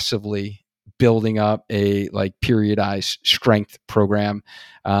progressively building up a like periodized strength program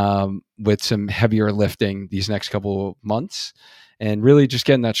with some heavier lifting these next couple of months, and really just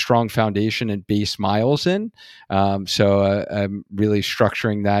getting that strong foundation and base miles in. So I'm really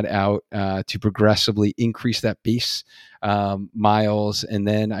structuring that out to progressively increase that base miles, and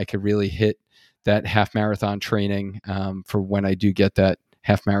then I could really hit that half marathon training for when I do get that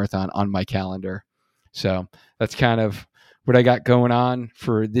half marathon on my calendar. So that's kind of what I got going on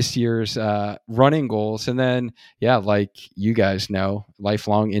for this year's running goals. And then, yeah, like you guys know,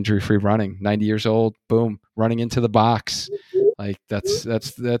 lifelong injury-free running, 90 years old, boom, running into the box. Like that's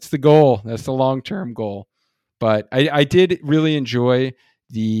the goal. That's the long-term goal. But I did really enjoy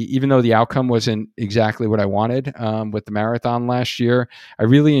even though the outcome wasn't exactly what I wanted with the marathon last year, I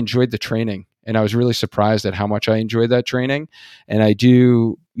really enjoyed the training. And I was really surprised at how much I enjoyed that training. And I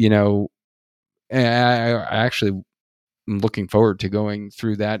do, I actually I'm looking forward to going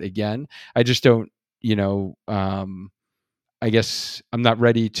through that again. I just don't, I guess I'm not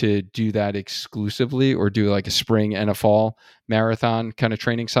ready to do that exclusively or do like a spring and a fall marathon kind of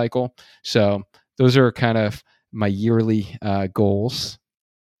training cycle. So those are kind of my yearly goals.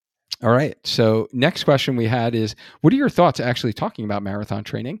 All right. So next question we had is, what are your thoughts actually talking about marathon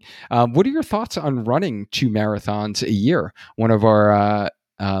training? What are your thoughts on running 2 marathons a year? One of our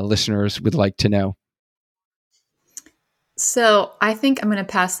listeners would like to know. So I think I'm going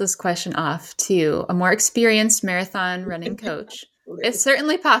to pass this question off to a more experienced marathon running coach. It's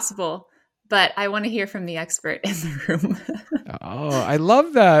certainly possible, but I want to hear from the expert in the room. Oh, I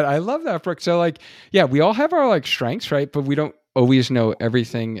love that. I love that, Brooke. So like, yeah, we all have our like strengths, right? But we don't always know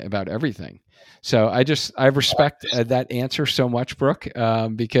everything about everything. So I respect that answer so much, Brooke,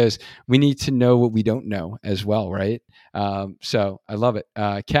 because we need to know what we don't know as well, right? So I love it.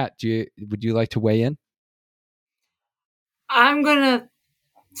 Kat, would you like to weigh in? I'm going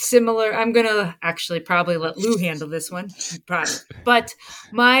to actually probably let Lou handle this one. But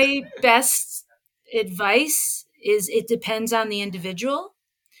my best advice is it depends on the individual.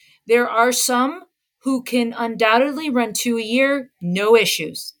 There are some who can undoubtedly run 2 a year, no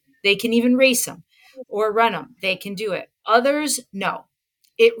issues. They can even race them or run them. They can do it. Others, no.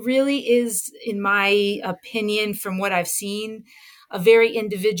 It really is, in my opinion, from what I've seen, a very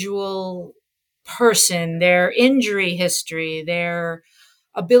individual person, their injury history, their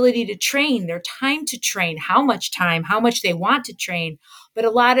ability to train, their time to train, how much they want to train. But a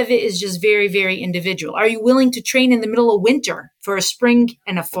lot of it is just very, very individual. Are you willing to train in the middle of winter for a spring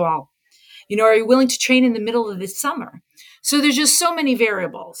and a fall? Are you willing to train in the middle of the summer? So there's just so many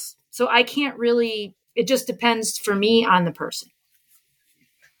variables. So I can't really, it just depends for me on the person.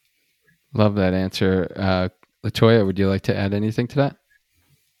 Love that answer. Latoya, would you like to add anything to that?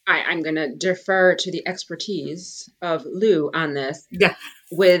 I'm going to defer to the expertise of Lou on this. Yeah.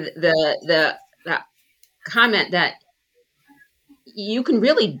 With the comment that you can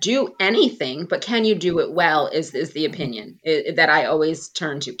really do anything, but can you do it well is the opinion that I always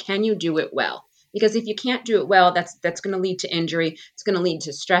turn to. Can you do it well? Because if you can't do it well, that's going to lead to injury. It's going to lead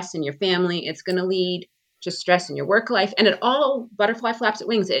to stress in your family. It's going to lead to stress in your work life. And it all, butterfly flaps at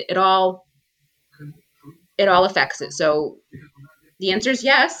wings, it all affects it. So the answer is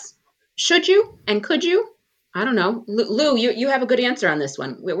yes. Should you and could you? I don't know. Lou, you have a good answer on this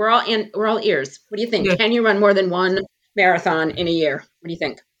one. We're all ears. What do you think? Yeah. Can you run more than one marathon in a year? What do you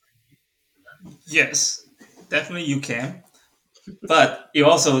think? Yes, definitely you can. But you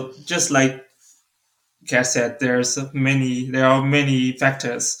also, just like Kat said, there are many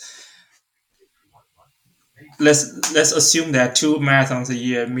factors. Let's assume that 2 marathons a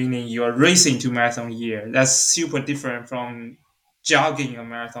year, meaning you are racing 2 marathons a year. That's super different from jogging a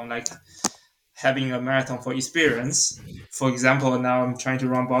marathon, like having a marathon for experience. For example, now I'm trying to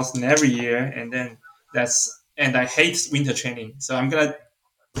run Boston every year, and I hate winter training, so I'm gonna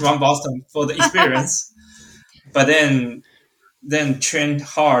run Boston for the experience, but then train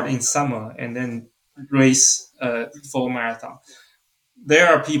hard in summer and then race full marathon. There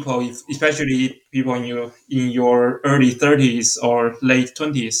are people, especially people in your early 30s or late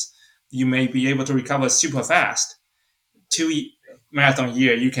 20s, you may be able to recover super fast. 2 marathon a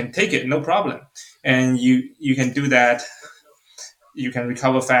year, you can take it, no problem. And you can do that. You can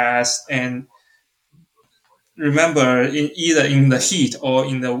recover fast. And remember, either in the heat or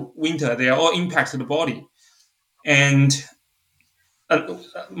in the winter, they are all impact the body. And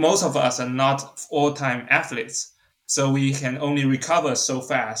most of us are not all-time athletes, so we can only recover so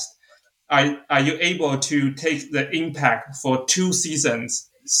fast. Are you able to take the impact for 2 seasons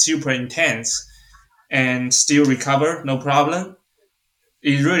super intense and still recover, no problem.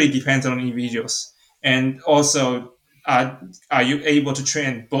 It really depends on individuals. And also, are you able to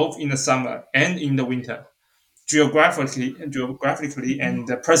train both in the summer and in the winter, geographically and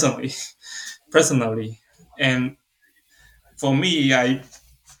personally? And for me, I've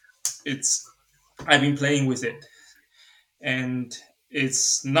been playing with it, and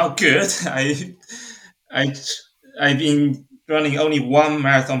it's not good. I I've been running only one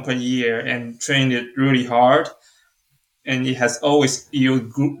marathon per year and trained it really hard, and it has always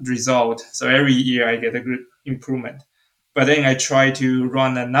yield good result. So every year I get a good improvement. But then I try to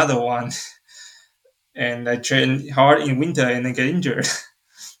run another one, and I train hard in winter and then get injured.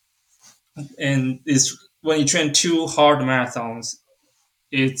 And it's when you train two hard marathons,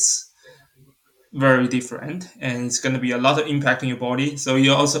 it's very different, and it's going to be a lot of impact on your body. So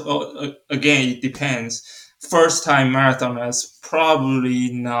you also, again, it depends. First time marathoners,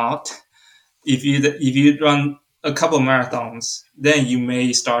 probably not. If you run a couple marathons, then you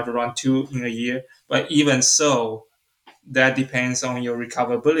may start to run 2 in a year. But even so, that depends on your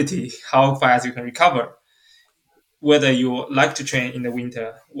recoverability, how fast you can recover. Whether you like to train in the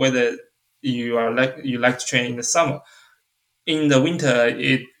winter, whether you like to train in the summer. In the winter,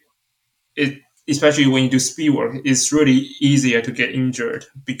 it especially when you do speed work, it's really easier to get injured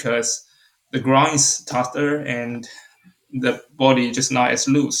because the ground is tougher and the body is just not as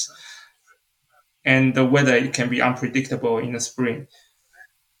loose. And the weather can be unpredictable in the spring.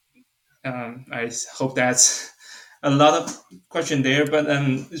 I hope that's a lot of question there, but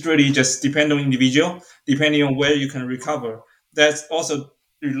it's really just depend on individual, depending on where you can recover. That also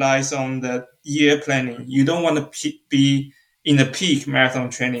relies on the year planning. You don't want to be in a peak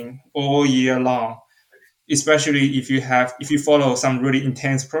marathon training all year long, especially if you follow some really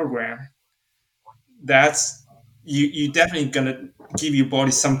intense program. That's you definitely gonna give your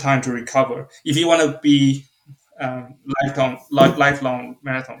body some time to recover. If you want to be lifelong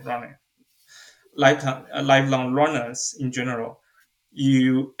marathon runner, lifelong runners in general,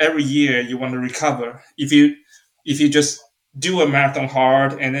 every year you want to recover. If you just do a marathon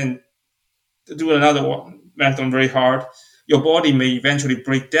hard and then do another marathon very hard, your body may eventually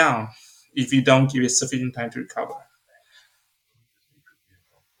break down if you don't give it sufficient time to recover.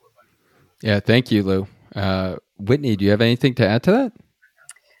 Yeah, thank you, Lou. Whitney, do you have anything to add to that?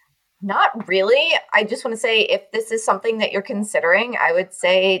 Not really. I just want to say if this is something that you're considering, I would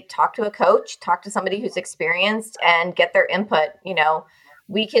say talk to a coach, talk to somebody who's experienced and get their input.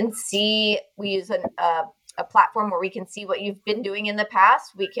 We use a platform where we can see what you've been doing in the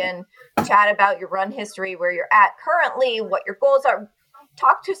past. We can chat about your run history, where you're at currently, what your goals are.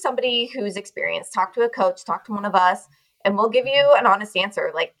 Talk to somebody who's experienced, talk to a coach, talk to one of us, and we'll give you an honest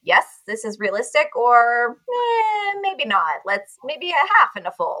answer. Like, yes, this is realistic, or maybe not. Let's maybe a half and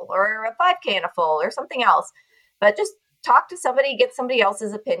a full, or a 5K and a full, or something else. But just talk to somebody, get somebody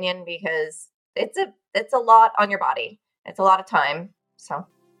else's opinion, because it's a lot on your body. It's a lot of time. So.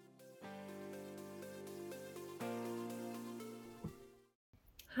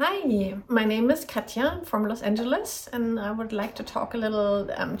 Hi, my name is Katja. I'm from Los Angeles, and I would like to talk a little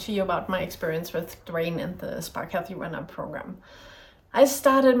to you about my experience with Dwayne and the Spark Healthy Runner program. I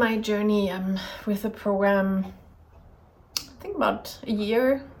started my journey with the program, I think about a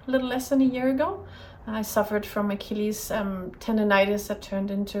little less than a year ago. I suffered from Achilles tendonitis that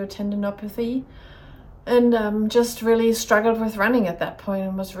turned into tendinopathy, and just really struggled with running at that point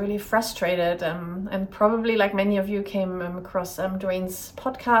and was really frustrated. And probably like many of you came across Dwayne's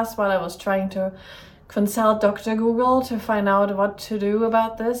podcast while I was trying to consult Dr. Google to find out what to do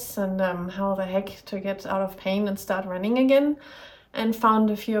about this and how the heck to get out of pain and start running again. And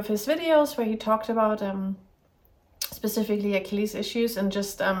found a few of his videos where he talked about specifically Achilles issues, and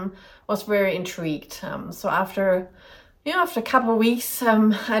just was very intrigued. So after a couple of weeks,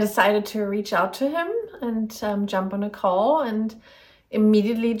 I decided to reach out to him and jump on a call, and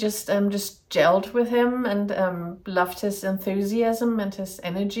immediately just gelled with him and loved his enthusiasm and his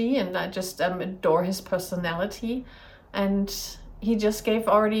energy, and I just adore his personality. And he just gave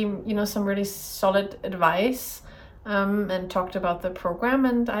already some really solid advice and talked about the program,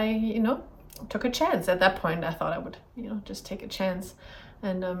 and I took a chance. At that point I thought I would just take a chance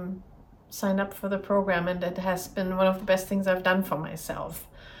and sign up for the program, and it has been one of the best things I've done for myself.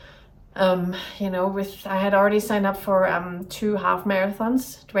 I had already signed up for 2 half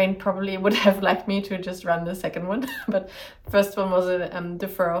marathons. Dwayne probably would have liked me to just run the second one, but first one was a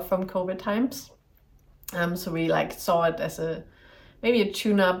deferral from COVID times. So we saw it as maybe a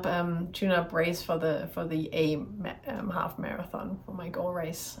tune-up race for the A half marathon for my goal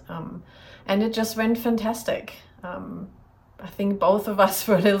race, and it just went fantastic. I think both of us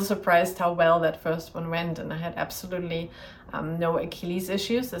were a little surprised how well that first one went, and I had absolutely no Achilles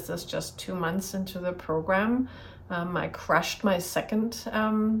issues. This is just 2 months into the program. I crushed my second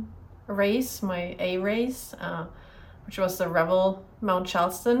race, my A race, which was the Revel Mount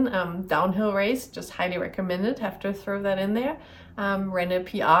Charleston downhill race. Just highly recommended. Have to throw that in there. Ran a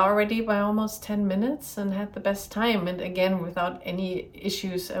PR already by almost 10 minutes and had the best time. And again, without any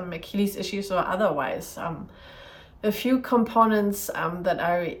issues, Achilles issues or otherwise. A few components that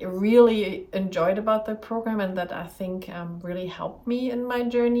I really enjoyed about the program and that I think really helped me in my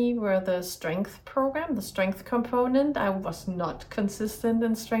journey were the strength program, the strength component. I was not consistent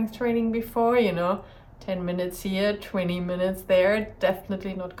in strength training before, 10 minutes here, 20 minutes there,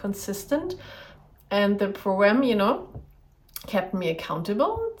 definitely not consistent. And the program, kept me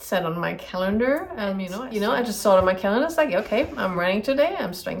accountable, set on my calendar, and I just saw it on my calendar. It's like, okay, I'm running today,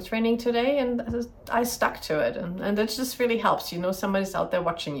 I'm strength training today, and I stuck to it, and it just really helps. Somebody's out there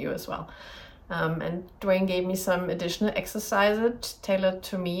watching you as well. And Dwayne gave me some additional exercises tailored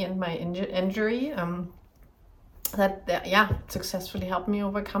to me and my injury. That successfully helped me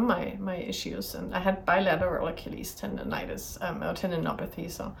overcome my issues. And I had bilateral Achilles tendonitis or tendinopathy,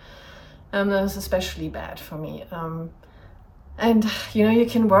 so that was especially bad for me. And you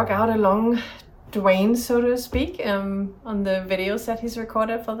can work out along Dwayne, so to speak, on the videos that he's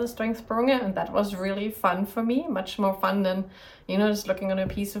recorded for the strength program, and that was really fun for me, much more fun than just looking on a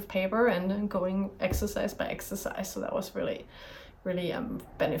piece of paper and going exercise by exercise. So that was really, really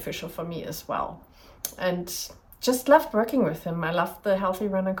beneficial for me as well. And just loved working with him. I loved the Healthy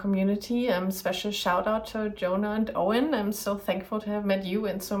Runner community. Special shout out to Jonah and Owen. I'm so thankful to have met you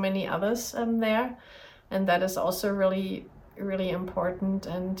and so many others there. And that is also really, really important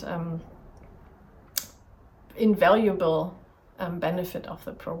and invaluable benefit of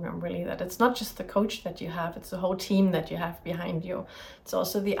the program, really, that it's not just the coach that you have, it's the whole team that you have behind you. It's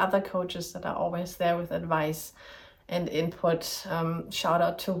also the other coaches that are always there with advice and input. Shout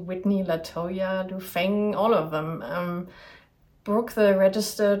out to Whitney, Latoya, Dufeng, all of them. Brooke, the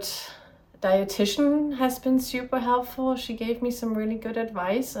registered dietitian, has been super helpful. She gave me some really good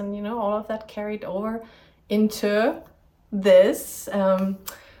advice, and all of that carried over into this.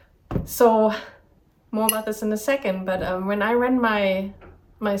 So more about this in a second, but when I ran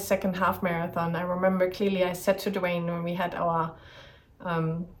my second half marathon, I remember clearly I said to Dwayne when we had our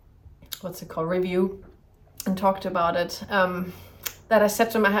review and talked about it, that I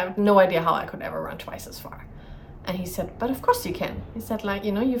said to him, I have no idea how I could ever run twice as far. And he said, but of course you can. He said,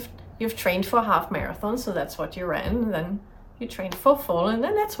 you've trained for a half marathon, so that's what you ran, and then you trained for full, and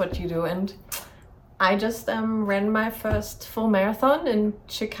then that's what you do. And I just ran my first full marathon in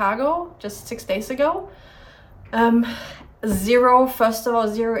Chicago just 6 days ago. Zero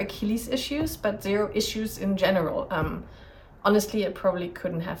Achilles issues, but zero issues in general. Honestly, it probably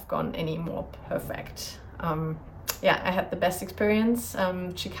couldn't have gone any more perfect. I had the best experience.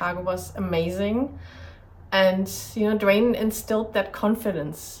 Chicago was amazing. And, Dwayne instilled that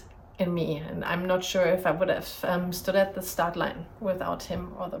confidence in me. And I'm not sure if I would have stood at the start line without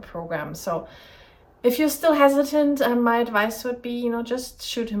him or the program. So if you're still hesitant, my advice would be, just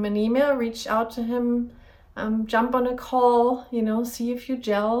shoot him an email, reach out to him, jump on a call, see if you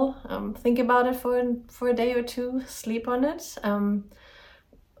gel, think about it for a day or two, sleep on it.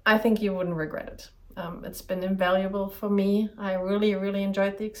 I think you wouldn't regret it. It's been invaluable for me. I really, really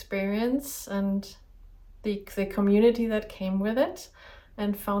enjoyed the experience and the community that came with it,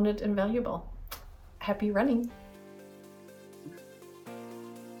 and found it invaluable. Happy running.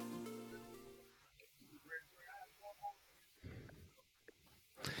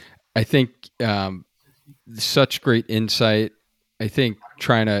 I think such great insight. I think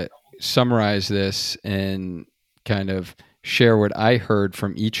trying to summarize this and kind of share what I heard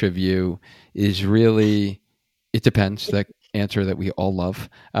from each of you is really, it depends, that answer that we all love,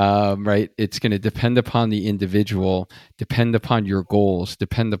 right? It's going to depend upon the individual, depend upon your goals,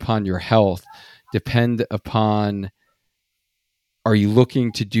 depend upon your health, depend upon, are you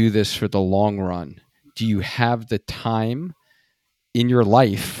looking to do this for the long run? Do you have the time in your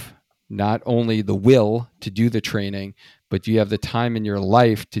life, not only the will to do the training, but do you have the time in your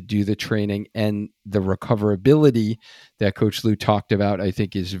life to do the training? And the recoverability that Coach Lou talked about, I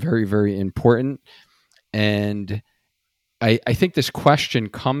think, is very, very important. And I think this question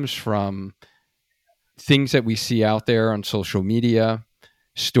comes from things that we see out there on social media,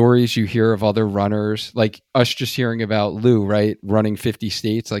 stories you hear of other runners, like us just hearing about Lou, right? Running 50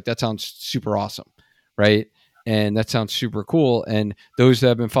 states. Like, that sounds super awesome, right? And that sounds super cool. And those that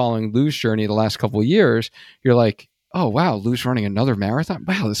have been following Lou's journey the last couple of years, you're like, oh wow, Lou's running another marathon.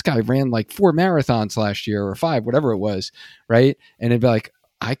 Wow, this guy ran like 4 marathons last year or 5, whatever it was, right? And it'd be like,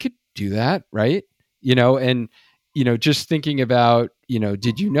 I could do that, right? And just thinking about,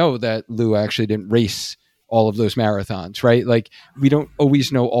 did you know that Lou actually didn't race all of those marathons, right? Like, we don't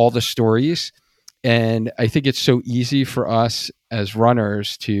always know all the stories. And I think it's so easy for us as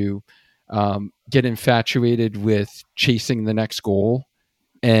runners to get infatuated with chasing the next goal.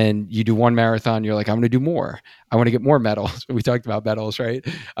 And you do one marathon, you're like, I'm going to do more. I want to get more medals. We talked about medals, right?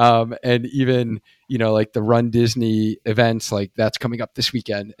 And even, like the Run Disney events, like that's coming up this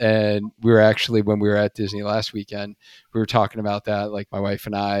weekend. And we were actually, when we were at Disney last weekend, we were talking about that. Like my wife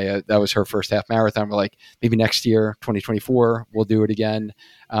and I, that was her first half marathon. We're like, maybe next year, 2024, we'll do it again.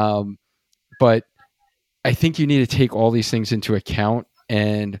 But I think you need to take all these things into account.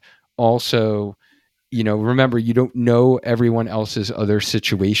 And also, remember, you don't know everyone else's other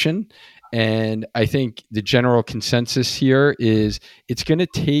situation. And I think the general consensus here is it's going to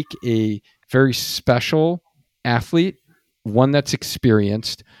take a very special athlete, one that's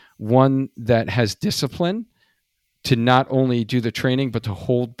experienced, one that has discipline to not only do the training, but to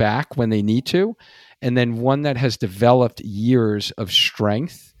hold back when they need to. And then one that has developed years of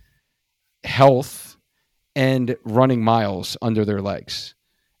strength, health, and running miles under their legs.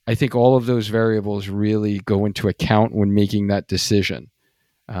 I think all of those variables really go into account when making that decision.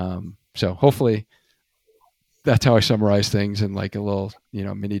 So hopefully that's how I summarize things in like a little,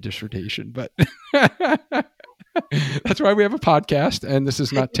 mini dissertation, but that's why we have a podcast, and this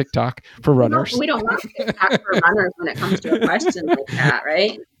is not TikTok for runners. We don't want TikTok for runners when it comes to a question like that,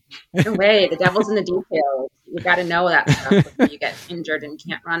 right? No way. The devil's in the details. You got to know that stuff before you get injured and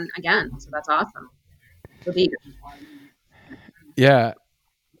can't run again. So that's awesome. Yeah.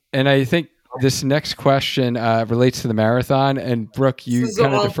 And I think this next question relates to the marathon. And Brooke, you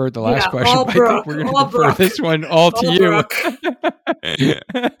kind of deferred the last question. I think we're going to defer this one all to you.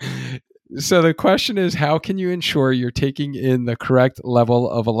 So the question is, how can you ensure you're taking in the correct level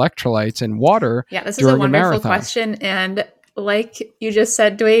of electrolytes and water? Yeah, this is a wonderful question. And like you just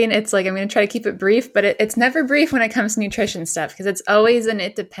said, Dwayne, it's like, I'm going to try to keep it brief, but it's never brief when it comes to nutrition stuff, because it's always an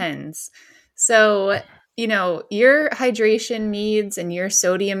it depends. So your hydration needs and your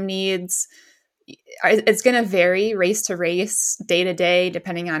sodium needs, it's going to vary race to race, day to day,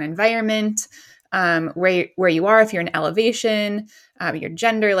 depending on environment, where you are, if you're in elevation, your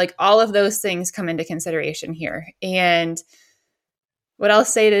gender, like all of those things come into consideration here. And what I'll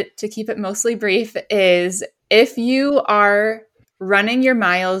say to keep it mostly brief is, if you are running your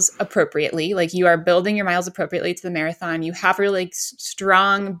miles appropriately, like you are building your miles appropriately to the marathon, you have a really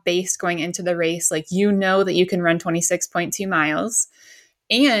strong base going into the race, like that you can run 26.2 miles,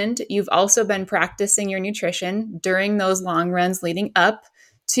 and you've also been practicing your nutrition during those long runs leading up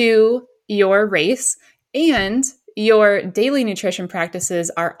to your race, and your daily nutrition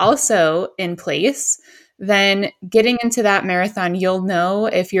practices are also in place, then getting into that marathon, you'll know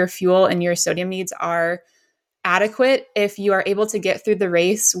if your fuel and your sodium needs are adequate, if you are able to get through the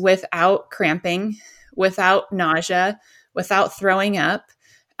race without cramping, without nausea, without throwing up,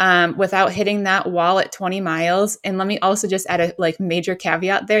 without hitting that wall at 20 miles. And let me also just add a major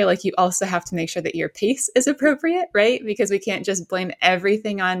caveat there. Like, you also have to make sure that your pace is appropriate, right? Because we can't just blame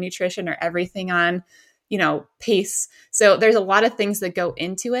everything on nutrition or everything on, pace. So there's a lot of things that go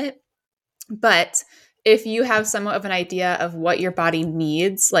into it. But if you have somewhat of an idea of what your body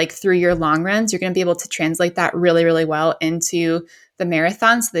needs, like through your long runs, you're going to be able to translate that really, really well into the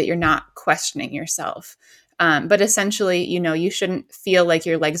marathon, so that you're not questioning yourself. But essentially, you shouldn't feel like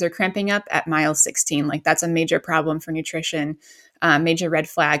your legs are cramping up at mile 16. Like, that's a major problem for nutrition, major red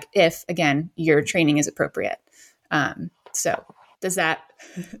flag if, again, your training is appropriate. So does that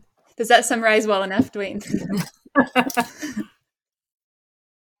summarize well enough, Dwayne?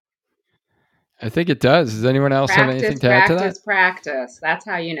 I think it does. Does anyone else have anything to add to that? Practice. That's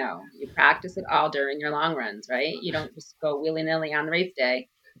how you know. You practice it all during your long runs, right? You don't just go willy-nilly on the race day.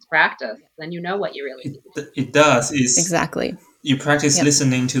 It's practice. Then you know what you really need. It does. Exactly. You practice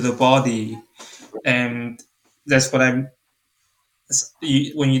listening to the body. And that's what when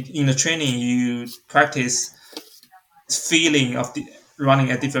you in the training, you practice feeling of the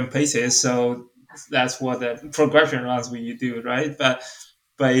running at different paces. So that's what the progression runs you do, right? But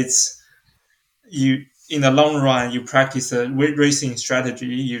it's, you, in the long run, you practice a racing strategy.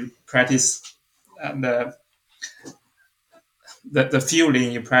 You practice the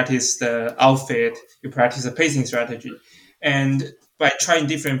fueling. You practice the outfit. You practice the pacing strategy. And by trying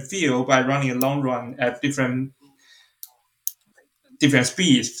different fuel, by running a long run at different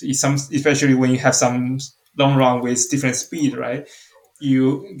speeds, especially when you have some long run with different speed, right?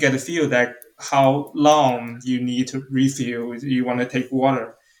 You get a feel that how long you need to refill, you want to take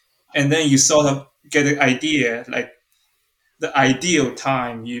water. And then you sort of get an idea, like the ideal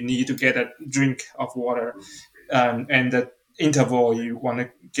time you need to get a drink of water, and the interval you want to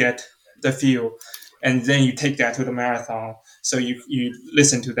get the fuel. And then you take that to the marathon. So you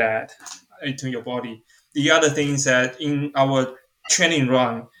listen to that, to your body. The other thing is that in our training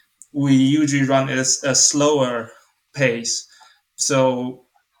run, we usually run at a slower pace. So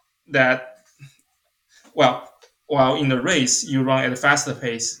that, well, while in the race, you run at a faster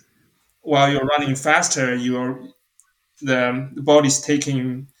pace. While you're running faster, the body's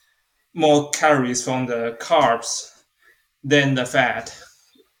taking more calories from the carbs than the fat.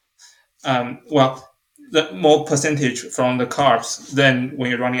 The more percentage from the carbs than when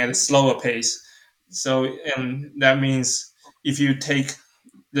you're running at a slower pace. So, and that means if you take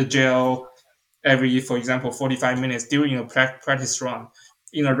the gel every, for example, 45 minutes during a practice run,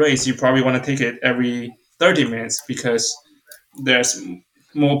 in a race, you probably want to take it every 30 minutes because there's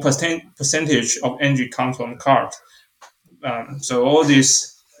more percentage of energy comes from carbs. So all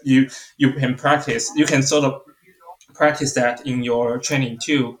this you can practice. You can sort of practice that in your training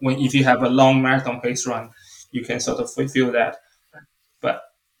too. If you have a long marathon pace run, you can sort of fulfill that. But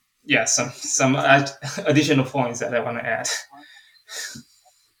yeah, some additional points that I want to add.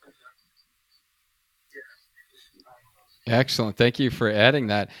 Excellent. Thank you for adding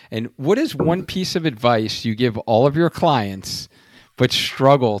that. And what is one piece of advice you give all of your clients but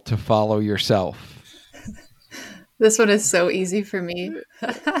struggle to follow yourself? This one is so easy for me.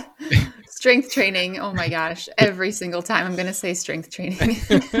 Strength training. Oh my gosh. Every single time I'm going to say strength training.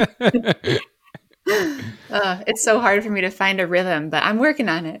 It's so hard for me to find a rhythm, but I'm working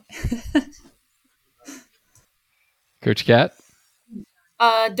on it. Coach Kat?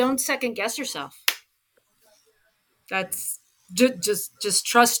 Don't second guess yourself. That's just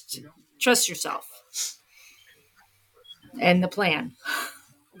trust yourself and the plan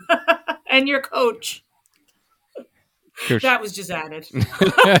and your coach. Coach. That was just added.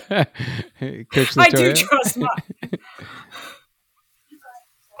 Coach I do trust my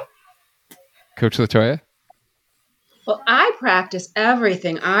Coach Latoya? Well, I practice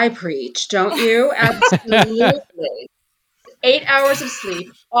everything I preach, don't you? Absolutely. 8 hours of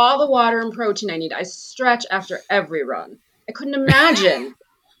sleep, all the water and protein I need. I stretch after every run. I couldn't imagine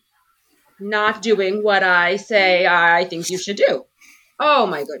not doing what I say I think you should do. Oh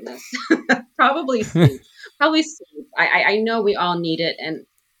my goodness. Probably sleep. I know we all need it, and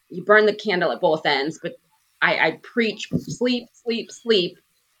you burn the candle at both ends, but I preach sleep,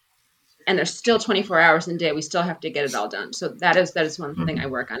 and there's still 24 hours in a day. We still have to get it all done. So that is one thing I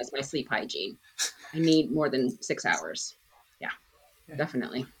work on is my sleep hygiene. I need more than 6 hours. Yeah,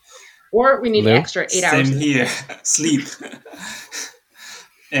 definitely. Or we need an extra 8 hours. Same here, sleep.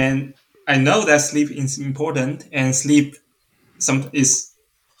 And I know that sleep is important, and sleep is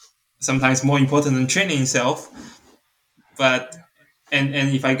sometimes more important than training itself. But and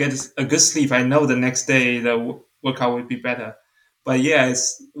if I get a good sleep, I know the next day the workout will be better. But yeah,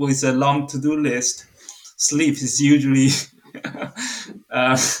 with a long to-do list, sleep is usually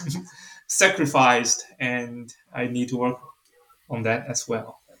sacrificed, and I need to work on that as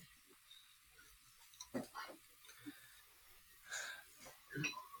well.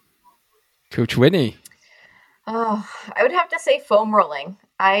 Coach Whitney? Oh, I would have to say foam rolling.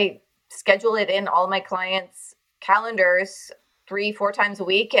 I schedule it in all my clients' calendars 3-4 times a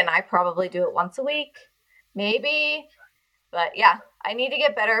week, and I probably do it once a week, maybe. But yeah, I need to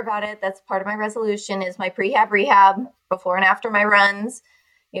get better about it. That's part of my resolution is my prehab rehab before and after my runs.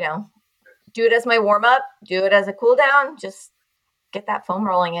 Do it as my warm up, do it as a cool down, just get that foam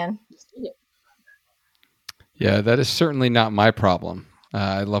rolling in. Yeah, that is certainly not my problem.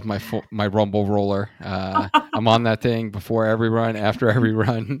 I love my Rumble roller. I'm on that thing before every run, after every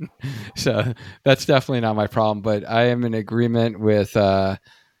run. So that's definitely not my problem. But I am in agreement with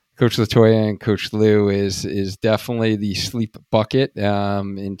Coach Latoya and Coach Lou is definitely the sleep bucket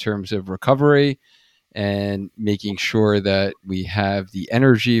in terms of recovery and making sure that we have the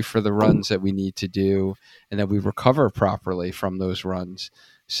energy for the runs that we need to do and that we recover properly from those runs.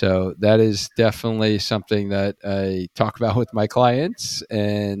 So that is definitely something that I talk about with my clients,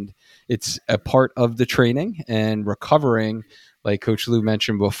 and it's a part of the training, and recovering, like Coach Lou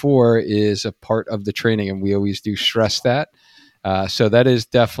mentioned before, is a part of the training, and we always do stress that. So that is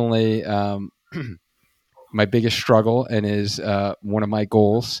definitely my biggest struggle and is one of my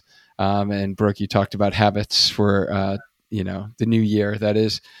goals. And Brooke, you talked about habits for, the new year. That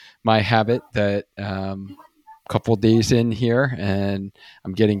is my habit that couple days in here, and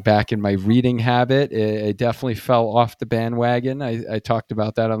I'm getting back in my reading habit. It definitely fell off the bandwagon. I talked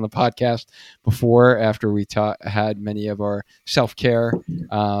about that on the podcast before, after we had many of our self-care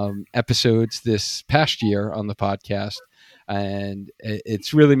episodes this past year on the podcast. And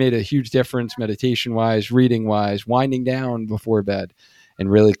it's really made a huge difference meditation wise, reading wise, winding down before bed, and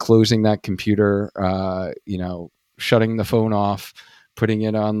really closing that computer, shutting the phone off, putting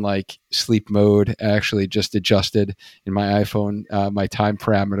it on like sleep mode. I actually just adjusted in my iPhone my time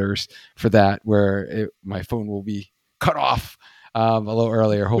parameters for that, where my phone will be cut off a little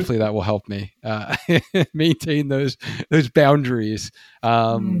earlier. Hopefully that will help me maintain those boundaries,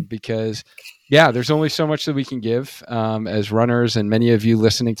 because there's only so much that we can give as runners. And many of you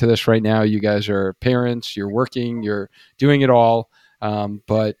listening to this right now, you guys are parents, you're working, you're doing it all.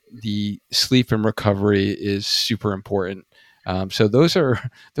 But the sleep and recovery is super important. So those are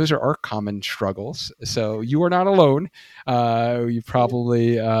our common struggles. So you are not alone. You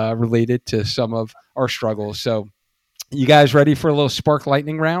probably related to some of our struggles. So you guys ready for a little spark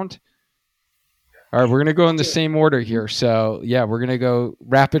lightning round? All right, we're going to go in the same order here. So we're going to go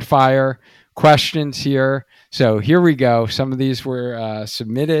rapid fire questions here. So here we go. Some of these were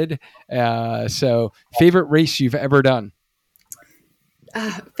submitted. So favorite race you've ever done?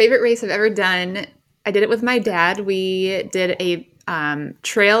 Favorite race I've ever done. I did it with my dad. We did a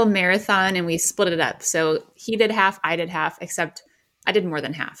trail marathon, and we split it up. So he did half, I did half, except I did more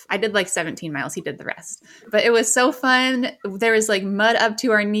than half. I did like 17 miles. He did the rest. But it was so fun. There was like mud up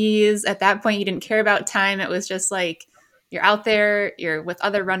to our knees. At that point, you didn't care about time. It was just like you're out there, you're with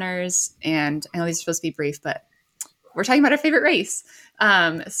other runners, and I know these are supposed to be brief, but we're talking about our favorite race.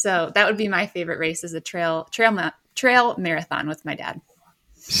 So that would be my favorite race, is a trail marathon with my dad.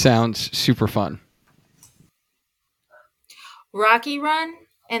 Sounds super fun. Rocky Run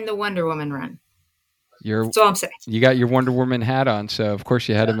and the Wonder Woman Run. That's all I'm saying. You got your Wonder Woman hat on, so of course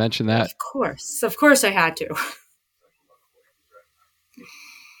you had to mention that. Of course I had to.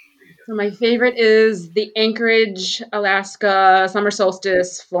 So my favorite is the Anchorage, Alaska Summer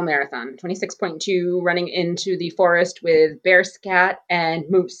Solstice Full Marathon, 26.2, running into the forest with bear, scat, and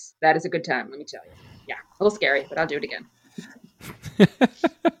moose. That is a good time, let me tell you. Yeah, a little scary, but I'll do it again.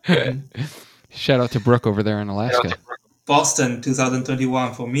 Shout out to Brooke over there in Alaska. Boston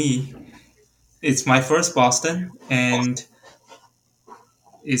 2021 for me. It's my first Boston, and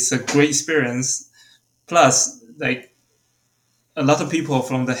it's a great experience. Plus, like, a lot of people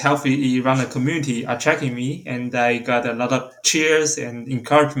from the Healthy Runner community are tracking me, and I got a lot of cheers and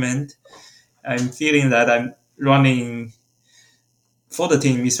encouragement. I'm feeling that I'm running for the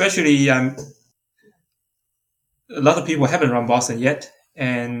team, especially a lot of people haven't run Boston yet,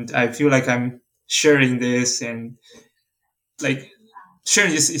 and I feel like I'm sharing this and like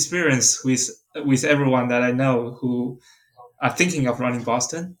sharing this experience with everyone that I know who are thinking of running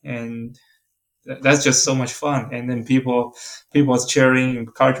Boston, and that's just so much fun. And then people's cheering,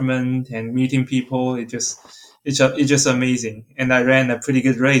 encouragement, and meeting people. It's just amazing. And I ran a pretty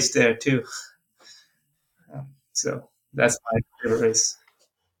good race there too. So that's my favorite race.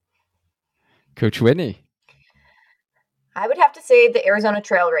 Coach Whitney. I would have to say the Arizona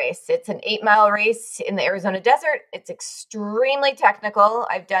Trail Race. It's an 8-mile race in the Arizona desert. It's extremely technical.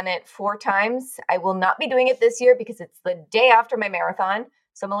 I've done it 4 times. I will not be doing it this year because it's the day after my marathon.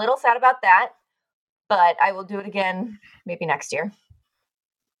 So I'm a little sad about that, but I will do it again maybe next year.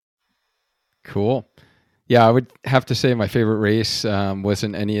 Cool. Yeah, I would have to say my favorite race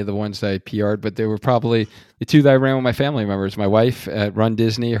wasn't any of the ones that I PR'd, but they were probably the 2 that I ran with my family members. My wife at Run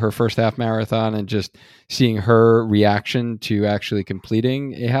Disney, her first half marathon, and just seeing her reaction to actually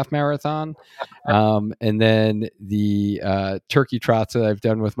completing a half marathon. And then the turkey trots that I've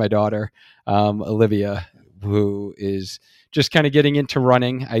done with my daughter, Olivia, who is just kind of getting into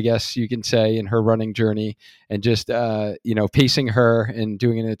running, I guess you can say, in her running journey, and just, pacing her and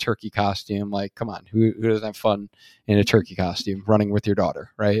doing it in a turkey costume. Like, come on, who doesn't have fun in a turkey costume, running with your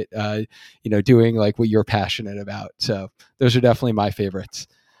daughter, right? Doing like what you're passionate about. So those are definitely my favorites.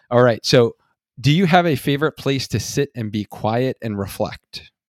 All right. So do you have a favorite place to sit and be quiet and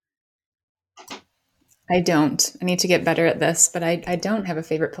reflect? I don't. I need to get better at this, but I don't have a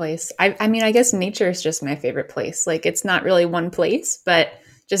favorite place. I mean, I guess nature is just my favorite place. Like, it's not really one place, but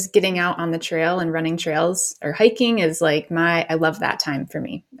just getting out on the trail and running trails or hiking is like I love that time for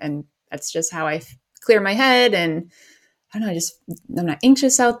me. And that's just how I clear my head. And I don't know, I'm not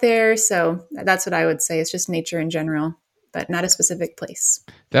anxious out there. So that's what I would say. It's just nature in general, but not a specific place.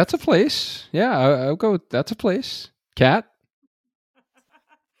 That's a place. Yeah, I'll go with that's a place. Kat?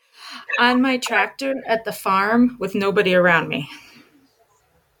 On my tractor at the farm with nobody around me.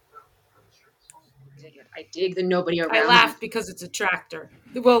 I dig the nobody around. I laughed because it's a tractor.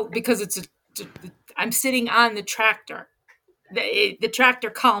 Well, because I'm sitting on the tractor. The tractor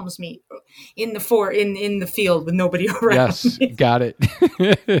calms me in the field with nobody around. Yes, me. got it.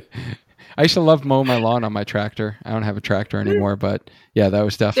 I used to love mowing my lawn on my tractor. I don't have a tractor anymore, but yeah, that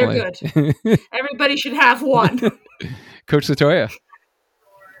was definitely. They're good. Everybody should have one. Coach Latoya.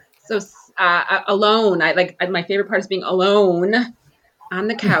 So alone, my favorite part is being alone on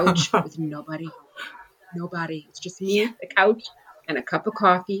the couch with nobody. It's just me, the couch, and a cup of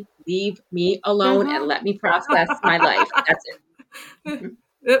coffee. Leave me alone and let me process my life. That's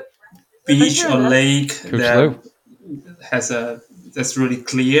it. Beach or lake Coach that's really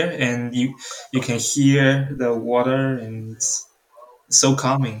clear, and you can hear the water, and it's so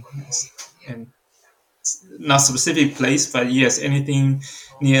calming. And it's not specific place, but yes, anything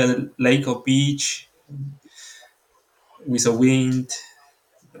near the lake or beach with a wind,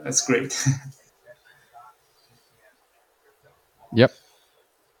 that's great. Yep.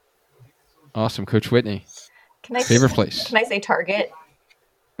 Awesome. Coach Whitney. Favorite place? Can I say Target?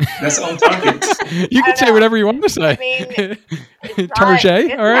 That's on target. You can say whatever you want to say. I mean, it's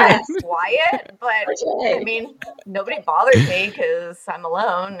Target. All right. Not quiet, but I mean, nobody bothers me because I'm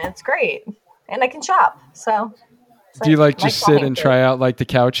alone. It's great, and I can shop. So, do you just sit and try out the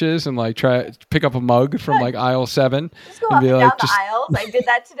couches and pick up a mug from aisle 7? Just go up and down the aisles. I did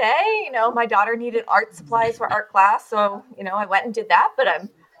that today. My daughter needed art supplies for art class, so I went and did that. But I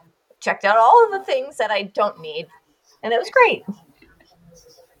checked out all of the things that I don't need, and it was great.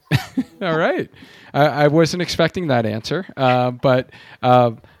 All right. I wasn't expecting that answer, but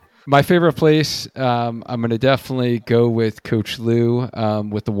my favorite place, I'm going to definitely go with Coach Lou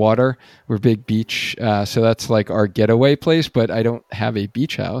with the water. We're big beach, so that's our getaway place, but I don't have a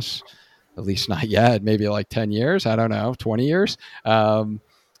beach house, at least not yet, maybe 10 years, I don't know, 20 years.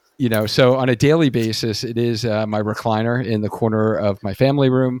 So on a daily basis, it is my recliner in the corner of my family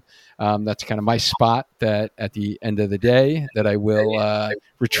room. That's kind of my spot that at the end of the day that I will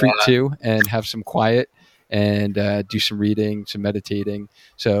retreat to and have some quiet and do some reading, some meditating.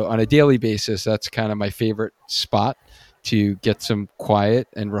 So on a daily basis, that's kind of my favorite spot to get some quiet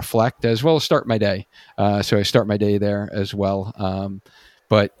and reflect, as well as start my day. So I start my day there as well.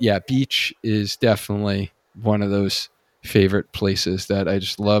 But yeah, beach is definitely one of those favorite places that I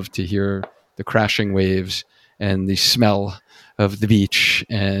just love to hear the crashing waves and the smell of the beach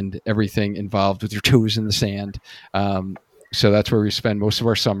and everything involved with your toes in the sand. So that's where we spend most of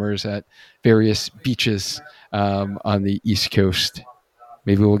our summers, at various beaches on the East Coast.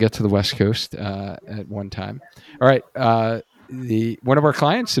 Maybe we'll get to the West Coast at one time. All right. One of our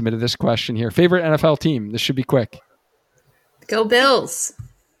clients submitted this question here. Favorite NFL team? This should be quick. Go Bills.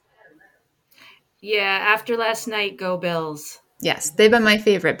 Yeah, after last night, go Bills. Yes, they've been my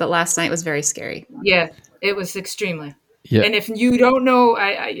favorite, but last night was very scary. Yeah, it was extremely. Yeah. And if you don't know,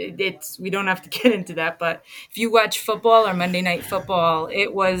 we don't have to get into that, but if you watch football or Monday Night Football,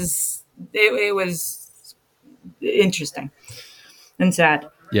 it was interesting and sad.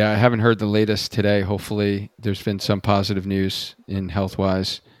 Yeah, I haven't heard the latest today. Hopefully there's been some positive news in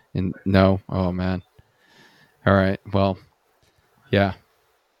health-wise. No? Oh, man. All right. Well, yeah.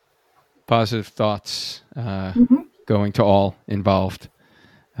 Positive thoughts going to all involved.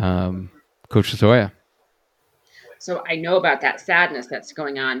 Coach Latoya. So I know about that sadness that's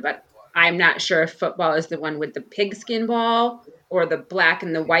going on, but I'm not sure if football is the one with the pigskin ball or the black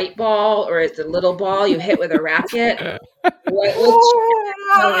and the white ball, or is the little ball you hit with a racket. I'm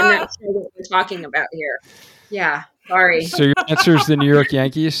not sure what we're talking about here. Yeah, sorry. So your answer is the New York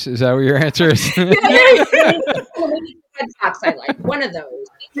Yankees? Is that what your answer is? Red Sox I like. One of those.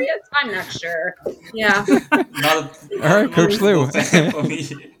 Patriots? I'm not sure. Yeah. All right, Coach Lou. For me,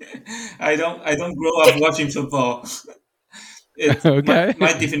 I don't grow up watching football. Okay.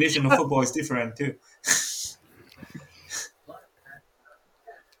 My definition of football is different too.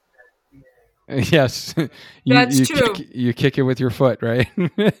 Yes. That's true. You kick it with your foot, right?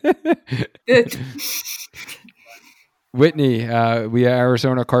 Whitney, we an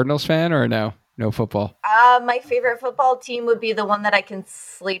Arizona Cardinals fan or no? No football. My favorite football team would be the one that I can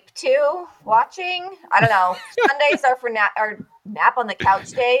sleep to watching. I don't know. Sundays are for nap on the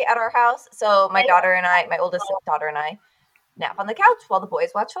couch day at our house. So my oldest daughter and I nap on the couch while the boys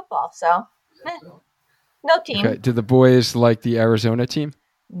watch football. So no team. Okay. Do the boys like the Arizona team?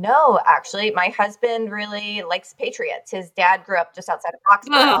 No, actually, my husband really likes Patriots. His dad grew up just outside of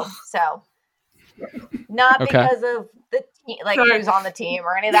Foxborough, so not because of the team, who's on the team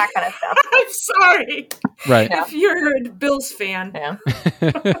or any of that kind of stuff. I'm sorry. Right. If you're a Bills fan. Yeah.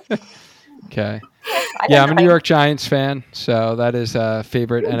 Okay. Yeah, I'm a New York Giants fan, so that is a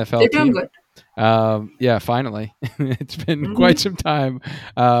favorite NFL They're team. doing Yeah, finally. It's been quite some time.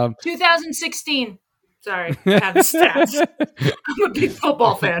 2016. Sorry, I have the stats. I'm a big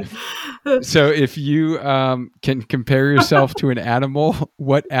football fan. So if you can compare yourself to an animal,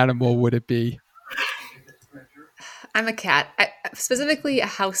 what animal would it be? I'm a cat, specifically a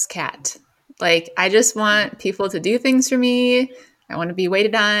house cat. Like, I just want people to do things for me. I want to be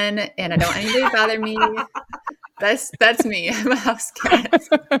waited on, and I don't want anybody to bother me. That's me. I'm a house cat.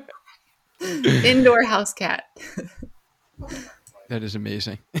 Indoor house cat. That is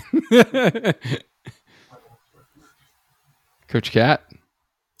amazing. Coach Cat?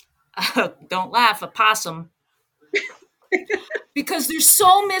 Don't laugh, a possum. Because they're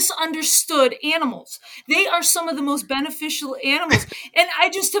so misunderstood animals. They are some of the most beneficial animals. And I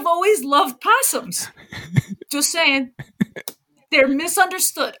just have always loved possums. Just saying. They're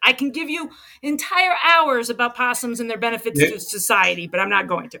misunderstood. I can give you entire hours about possums and their benefits to society, but I'm not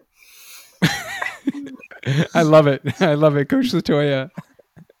going to. I love it. I love it. Coach Latoya.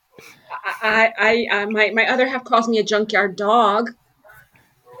 My other half calls me a junkyard dog.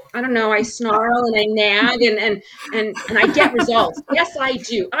 I don't know. I snarl and I nag and I get results. Yes, I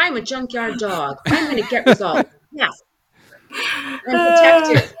do. I'm a junkyard dog. I'm going to get results. Yes. I'm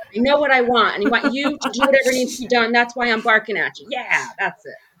protective. I know what I want, and I want you to do whatever needs to be done. That's why I'm barking at you. Yeah, that's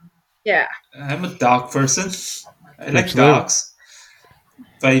it. Yeah. I'm a dog person. I like dogs.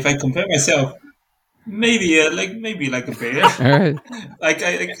 But if I compare myself, maybe like a bear. All right.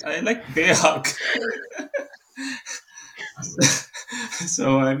 I like bear hug.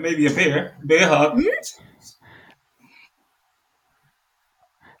 So maybe a bear hug.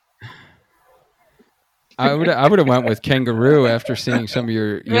 Mm-hmm. I would have went with kangaroo after seeing some of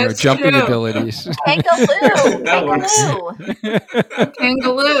your jumping abilities. Kangaloo. That works.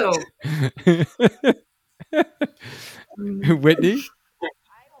 Kangaloo. Whitney?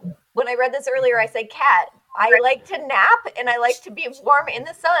 When I read this earlier, I said cat. I like to nap and I like to be warm in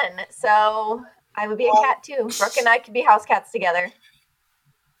the sun. So I would be a cat too. Brooke and I could be house cats together.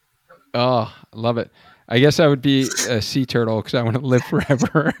 Oh, I love it. I guess I would be a sea turtle because I want to live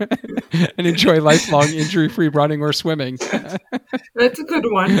forever and enjoy lifelong injury-free running or swimming. That's a good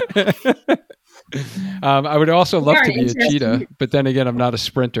one. I would also love to be a cheetah, but then again, I'm not a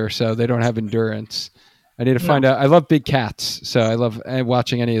sprinter, so they don't have endurance. I need to find out. I love big cats, so I love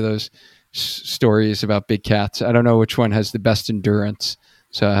watching any of those stories about big cats. I don't know which one has the best endurance,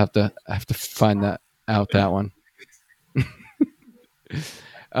 so I have to find that one.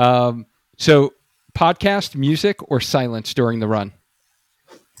 So podcast, music, or silence during the run?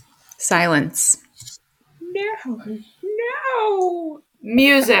 Silence. No.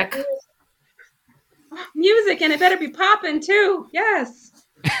 Music, And it better be popping too. Yes.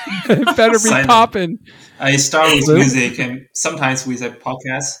 It better be Silent. popping. I start with music and sometimes with a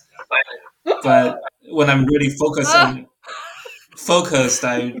podcast. But when I'm really focused, I go to the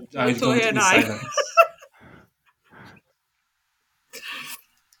silence.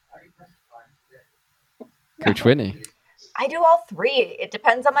 Coach Whitney. I do all three. It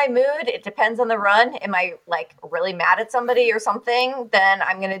depends on my mood. It depends on the run. Am I like really mad at somebody or something? Then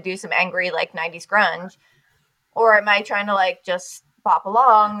I'm going to do some angry like 90s grunge. Or am I trying to like just bop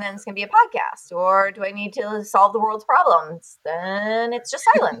along? Then it's going to be a podcast. Or do I need to solve the world's problems? Then it's just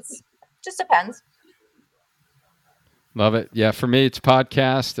silence. Just depends. Love it. Yeah, for me, it's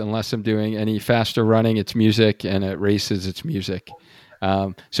podcast. Unless I'm doing any faster running, it's music. And at races, it's music.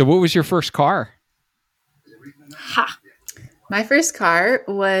 So what was your first car? My first car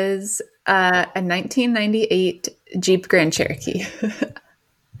was a 1998 Jeep Grand Cherokee.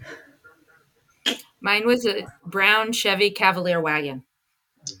 Mine was a brown Chevy Cavalier wagon.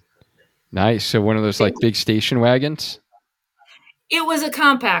 Nice. So one of those like big station wagons? It was a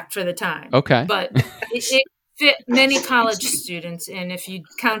compact for the time. Okay. But it fit many college students, and if you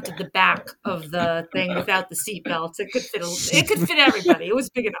counted the back of the thing without the seat belts, it could fit everybody. It was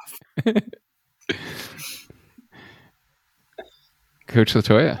big enough. Coach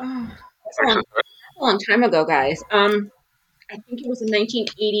Latoya. A long time ago, guys. I think it was a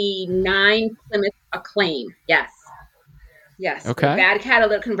 1989 Plymouth Acclaim. Yes. Okay. The bad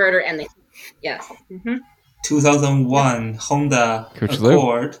catalytic converter and the yes. Mm-hmm. 2001 Honda Coach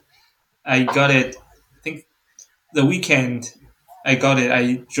Accord. I got it. I think the weekend I got it.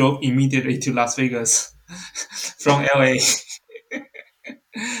 I drove immediately to Las Vegas from LA.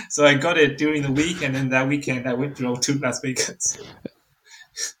 So I got it during the week, and then that weekend I drove to Las Vegas.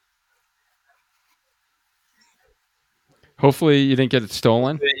 Hopefully you didn't get it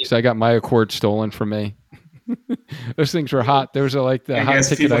stolen, because I got my Accord stolen from me. Those things were hot. Those are like the I hot guess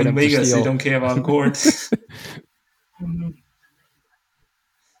ticket people in item to Vegas, steal. they don't care about Accord.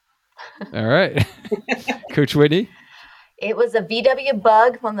 All right. Coach Whitney? It was a VW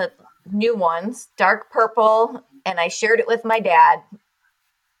Bug, one of the new ones, dark purple, and I shared it with my dad.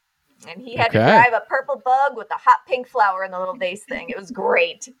 And he had to drive a purple Bug with a hot pink flower in the little vase thing. It was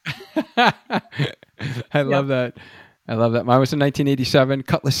great. I love that. I love that. Mine was a 1987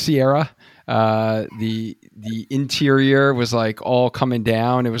 Cutlass Sierra. The interior was like all coming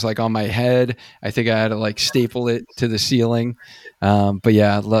down. It was like on my head. I think I had to like staple it to the ceiling. But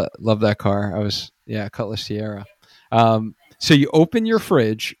yeah, love that car. Cutlass Sierra. So you open your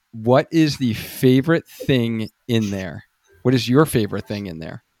fridge. What is the favorite thing in there? What is your favorite thing in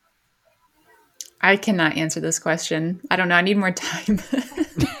there? I cannot answer this question. I don't know. I need more time.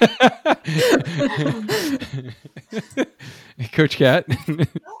 Coach Cat?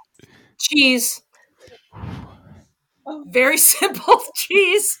 Cheese. Very simple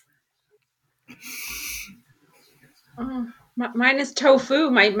cheese. Mine is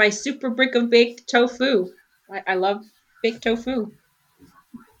tofu. My super brick of baked tofu. I love baked tofu.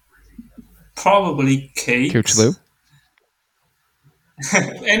 Probably cakes. Coach Lou?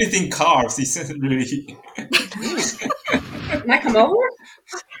 Anything carbs isn't really. Can I come over?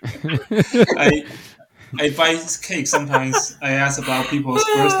 I buy cake sometimes. I ask about people's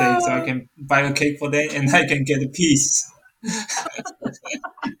birthday so I can buy a cake for them and I can get a piece.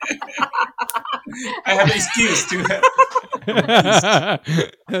 I have an excuse to have a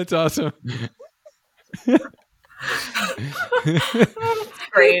piece. That's awesome.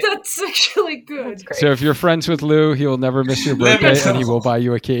 Great. That's actually good. Great. So if you're friends with Lou, he will never miss your birthday and he will buy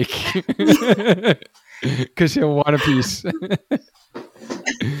you a cake. Because he'll want a piece.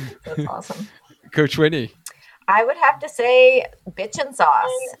 That's awesome. Coach Whitney? I would have to say bitchin' sauce.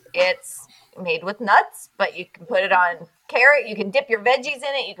 It's made with nuts, but you can put it on carrot. You can dip your veggies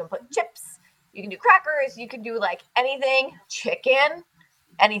in it. You can put chips. You can do crackers. You can do like anything. Chicken.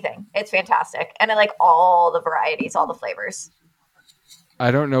 Anything. It's fantastic. And I like all the varieties, all the flavors. I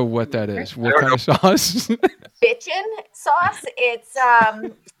don't know what that is. What kind of sauce? Bitchin' sauce. It's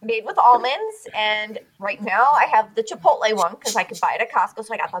made with almonds. And right now I have the Chipotle one because I could buy it at Costco.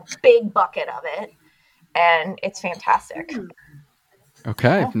 So I got the big bucket of it. And it's fantastic.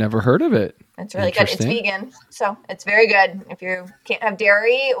 Okay. I've never heard of it. It's really good. It's vegan. So it's very good. If you can't have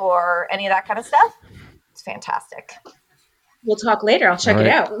dairy or any of that kind of stuff, it's fantastic. We'll talk later. I'll check it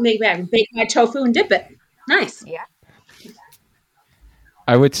out. Maybe I can bake my tofu and dip it. Nice. Yeah.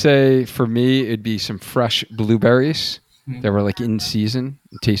 I would say for me, it'd be some fresh blueberries that were like in season.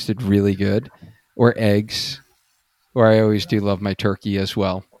 It tasted really good. Or eggs. Or I always do love my turkey as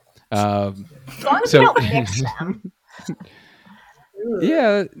well. As long as you don't mix them.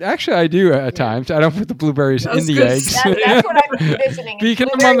 Yeah, actually I do at times. I don't put the blueberries in the eggs. That's what I'm envisioning. But you can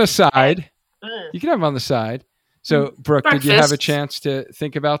have them on the side. You can have them on the side. So, Brooke, did you have a chance to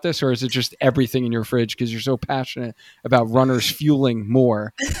think about this, or is it just everything in your fridge because you're so passionate about runners fueling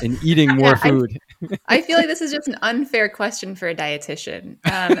more and eating more food? I feel like this is just an unfair question for a dietitian.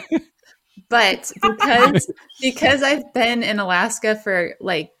 But because I've been in Alaska for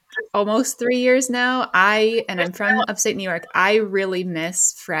like almost 3 years now, and I'm from upstate New York, I really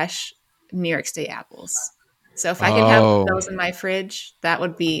miss fresh New York State apples. So if I could have those in my fridge, that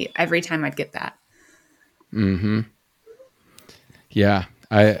would be every time I'd get that. Mm-hmm. Yeah,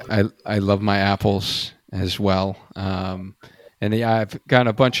 I love my apples as well. And I've got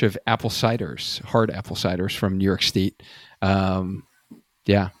a bunch of apple ciders, hard apple ciders from New York State.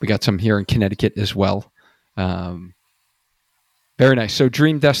 Yeah, we got some here in Connecticut as well. Very nice. So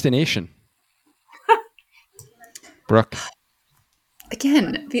dream destination. Brooke.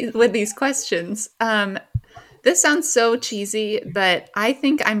 Again, with these questions, this sounds so cheesy, but I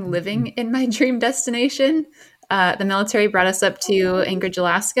think I'm living in my dream destination. The military brought us up to Anchorage,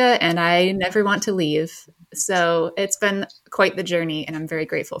 Alaska, and I never want to leave. So it's been quite the journey, and I'm very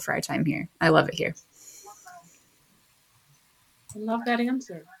grateful for our time here. I love it here. I love that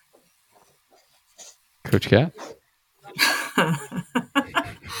answer. Coach Cat?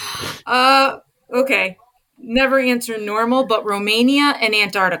 Okay. Never answer normal, but Romania and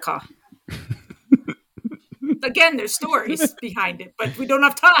Antarctica. Again, there's stories behind it, but we don't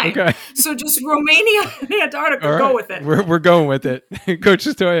have time. Okay. So just Romania and Antarctica, right. Go with it. We're going with it. Coach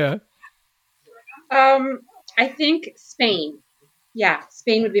Cetoya. I think Spain. Yeah,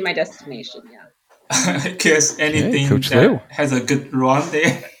 Spain would be my destination, yeah. I guess anything that has a good run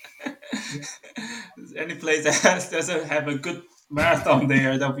there. Any place that doesn't have a good marathon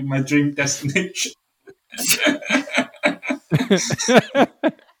there, that would be my dream destination.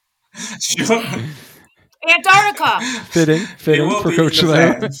 Sure. Antarctica. Fitting for Coach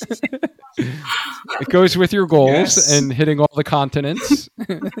Lou. It goes with your goals and hitting all the continents.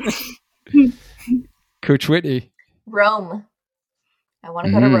 Coach Whitney. Rome. I want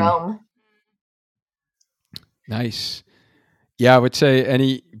to go to Rome. Nice. Yeah, I would say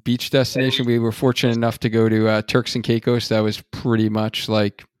any beach destination. We were fortunate enough to go to Turks and Caicos. That was pretty much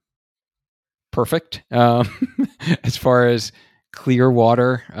like perfect. As far as clear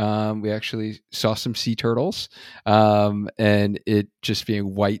water, we actually saw some sea turtles, and it just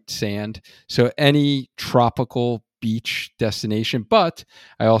being white sand. So any tropical beach destination, but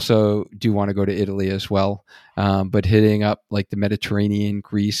I also do want to go to Italy as well. But hitting up like the Mediterranean,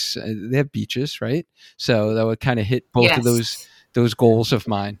 Greece, they have beaches, right? So that would kind of hit both of those goals of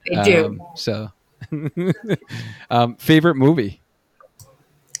mine. They do. So favorite movie?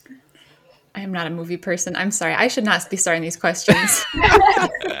 I am not a movie person. I'm sorry. I should not be starting these questions.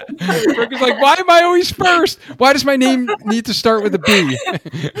 Brooke is like, why am I always first? Why does my name need to start with a B?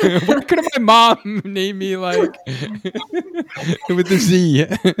 Why couldn't my mom name me like with the Z?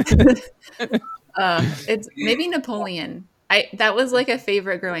 It's maybe Napoleon. That was like a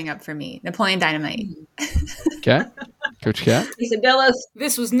favorite growing up for me. Napoleon Dynamite. Okay. Coach Cat? Isabella's.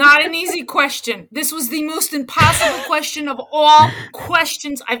 This was not an easy question. This was the most impossible question of all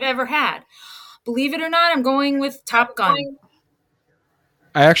questions I've ever had. Believe it or not, I'm going with Top Gun.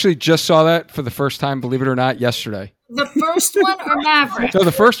 I actually just saw that for the first time, believe it or not, yesterday. The first one or Maverick? No,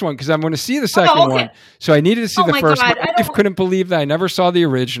 the first one, because I'm going to see the second one. So I needed to see the first one. I couldn't believe that I never saw the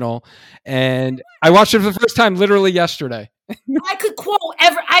original. And I watched it for the first time literally yesterday. I could quote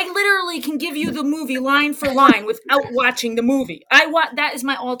I literally can give you the movie line for line without watching the movie. That is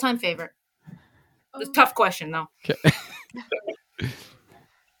my all-time favorite. It's a tough question, though. Okay.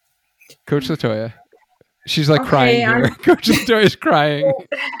 Coach Latoya. She's like crying here. Coach Latoya's crying,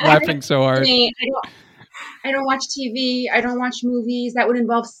 laughing so hard. I don't watch TV. I don't watch movies. That would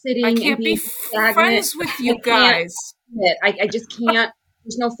involve sitting. I can't be friends with you guys. I just can't.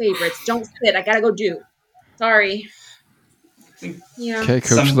 There's no favorites. Don't sit. I gotta go do. Sorry. Yeah. Okay,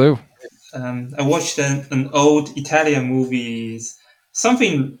 Coach Lou. I watched an old Italian movie.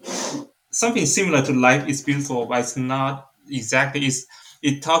 Something similar to Life is Beautiful, but it's not exactly.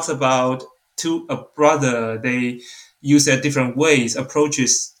 It talks about a brother. They use different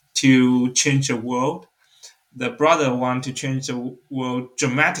approaches to change the world. The brother want to change the world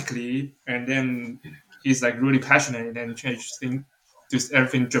dramatically, and then he's like really passionate and change things, do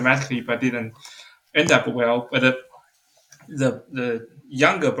everything dramatically, but didn't end up well. But the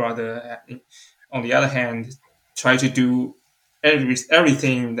younger brother, on the other hand, try to do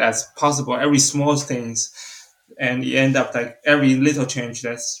everything that's possible, every small things, and you end up like every little change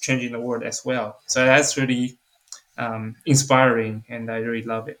that's changing the world as well. So that's really inspiring, and I really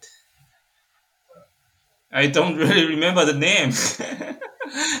love it. I don't really remember the name.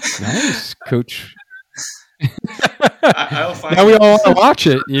 Nice, Coach. I'll find now we all want to watch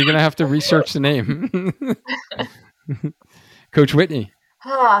it. You're going to have to research the name. Coach Whitney.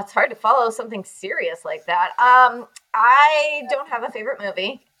 It's hard to follow something serious like that. I don't have a favorite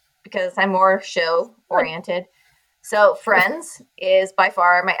movie because I'm more show oriented. So Friends is by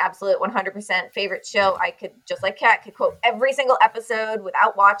far my absolute 100% favorite show. I could, just like Kat, could quote every single episode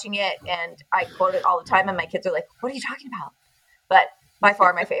without watching it. And I quote it all the time. And my kids are like, what are you talking about? But by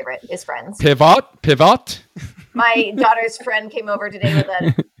far my favorite is Friends. Pivot. My daughter's friend came over today with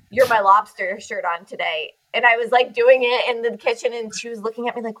a You're My Lobster shirt on today. And I was like doing it in the kitchen and she was looking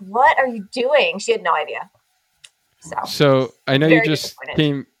at me like, what are you doing? She had no idea. So I know you just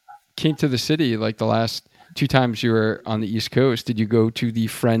came to the city like the last 2 times you were on the East Coast. Did you go to the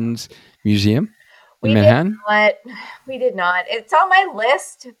Friends Museum in Manhattan? We did not. It's on my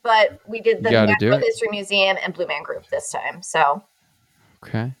list, but we did the Natural History Museum and Blue Man Group this time. So,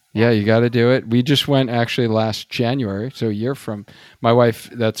 okay. Yeah, you got to do it. We just went actually last January, so a year from my wife.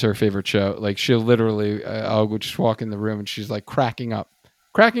 That's her favorite show. Like she'll literally, I'll just walk in the room and she's like cracking up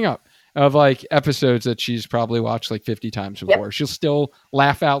of like episodes that she's probably watched like 50 times before. Yep. She'll still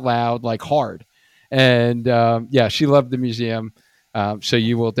laugh out loud, like hard. And she loved the museum. So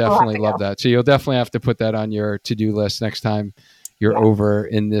you will definitely love that. So you'll definitely have to put that on your to-do list next time you're over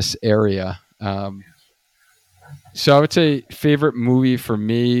in this area. So I would say favorite movie for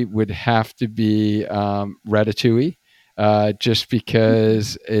me would have to be Ratatouille, just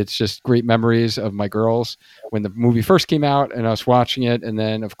because it's just great memories of my girls when the movie first came out and I was watching it. And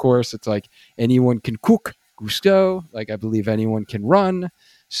then, of course, it's like anyone can cook, Gusteau. Like I believe anyone can run.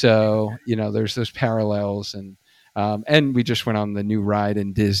 So, there's those parallels. And we just went on the new ride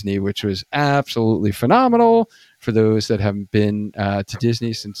in Disney, which was absolutely phenomenal. For those that haven't been to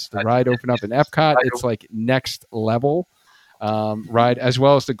Disney since the ride opened up in Epcot, it's like next level ride, as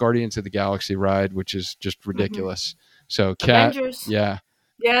well as the Guardians of the Galaxy ride, which is just ridiculous. So, Kat,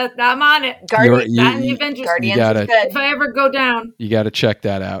 Yeah, I'm on it. Guardians, you Guardians gotta- is good. If I ever go down. You got to check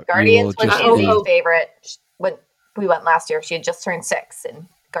that out. Guardians was just Izzy's favorite when we went last year. She had just turned 6, and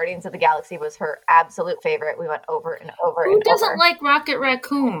Guardians of the Galaxy was her absolute favorite. We went over and over Who and over. Who doesn't like Rocket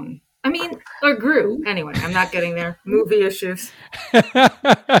Raccoon? I mean, or Groot. Anyway, I'm not getting there. Movie issues. All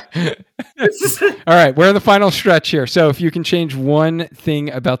right, we're in the final stretch here. So if you can change one thing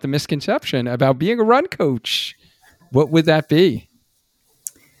about the misconception about being a run coach, what would that be?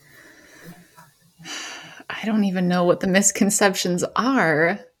 I don't even know what the misconceptions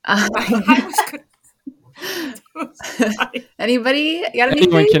are. Anybody got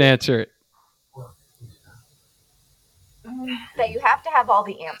anything? Anyone can answer it. That you have to have all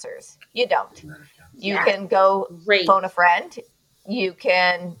the answers. You don't. You can go phone a friend. You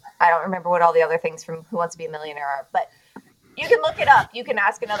can, I don't remember what all the other things from Who Wants to Be a Millionaire are, but you can look it up. You can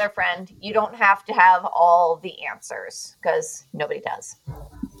ask another friend. You don't have to have all the answers because nobody does.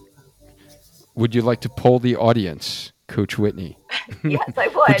 Would you like to poll the audience, Coach Whitney? Yes, I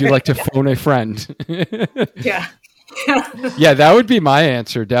would. Would you like to phone a friend? Yeah. Yeah, that would be my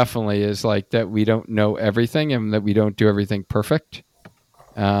answer. Definitely is like that we don't know everything and that we don't do everything perfect.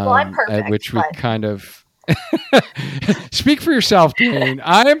 Well, I'm perfect. At which we kind of speak for yourself, Dane.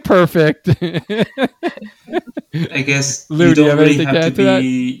 I'm perfect. I guess Lou, you do you don't have really anything to have add to to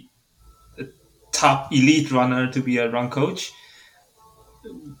be a top elite runner to be a run coach,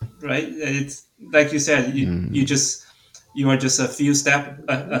 right? It's like you said, you are just a few steps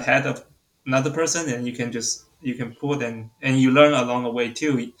ahead of another person, and you can pull them, and you learn along the way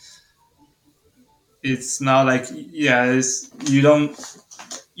too. It's not like you don't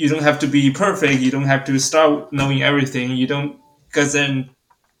have to be perfect. You don't have to start knowing everything. You don't, because then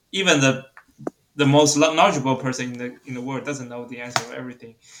even the most knowledgeable person in the world doesn't know the answer to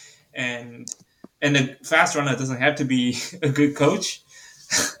everything, and the fast runner doesn't have to be a good coach.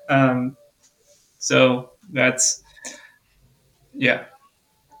 So that's Right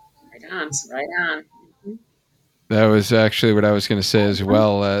on. That was actually what I was going to say as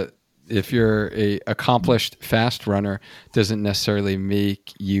well. If you're a accomplished fast runner, doesn't necessarily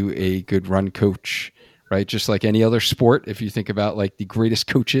make you a good run coach, right? Just like any other sport, if you think about like the greatest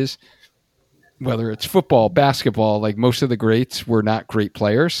coaches, whether it's football, basketball, like most of the greats were not great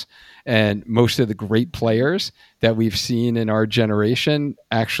players. And most of the great players that we've seen in our generation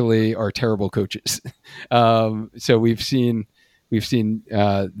actually are terrible coaches. So we've seen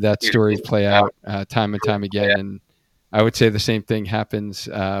that story play out time and time again. And I would say the same thing happens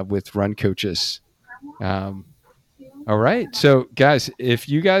with run coaches. All right. So, guys, if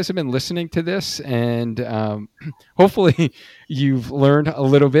you guys have been listening to this and hopefully you've learned a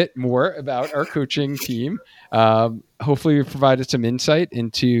little bit more about our coaching team, hopefully we've provided some insight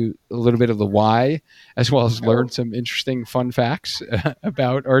into a little bit of the why, as well as learned some interesting fun facts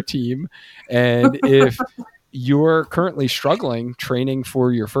about our team. And if you're currently struggling training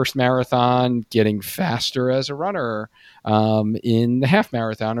for your first marathon, getting faster as a runner in the half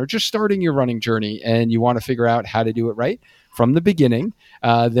marathon, or just starting your running journey, and you want to figure out how to do it right from the beginning,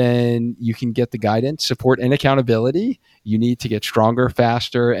 then you can get the guidance, support, and accountability you need to get stronger,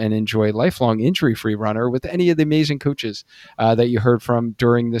 faster, and enjoy lifelong injury-free runner with any of the amazing coaches that you heard from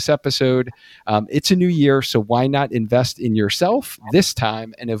during this episode. It's a new year, so why not invest in yourself this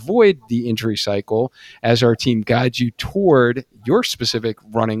time and avoid the injury cycle as our team guides you toward your specific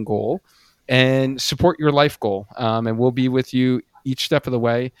running goal and support your life goal. And we'll be with you each step of the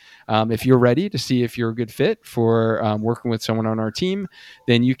way. If you're ready to see if you're a good fit for working with someone on our team,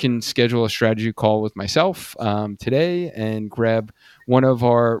 then you can schedule a strategy call with myself today and grab one of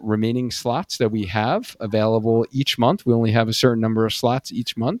our remaining slots that we have available each month. We only have a certain number of slots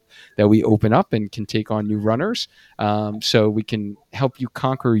each month that we open up and can take on new runners. So we can help you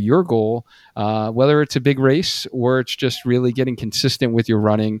conquer your goal, whether it's a big race or it's just really getting consistent with your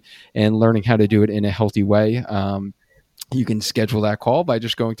running and learning how to do it in a healthy way. You can schedule that call by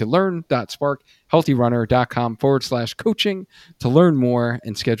just going to learn.sparkhealthyrunner.com/coaching to learn more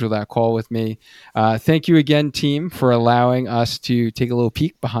and schedule that call with me. Thank you again, team, for allowing us to take a little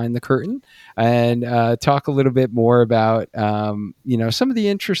peek behind the curtain and talk a little bit more about, some of the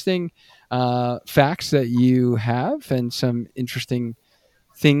interesting facts that you have and some interesting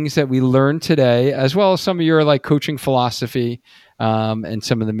things that we learned today, as well as some of your like coaching philosophy and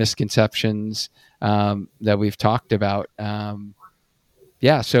some of the misconceptions that we've talked about.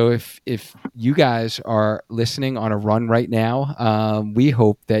 So if you guys are listening on a run right now, we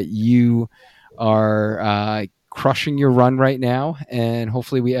hope that you are crushing your run right now, and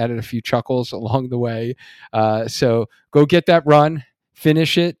hopefully we added a few chuckles along the way. So go get that run,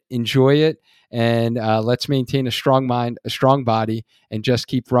 finish it, enjoy it, And let's maintain a strong mind, a strong body, and just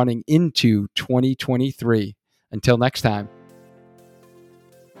keep running into 2023. Until next time.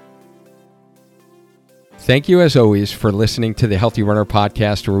 Thank you, as always, for listening to the Healthy Runner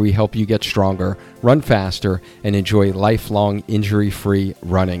podcast, where we help you get stronger, run faster, and enjoy lifelong injury-free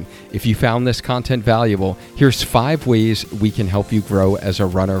running. If you found this content valuable, here's 5 ways we can help you grow as a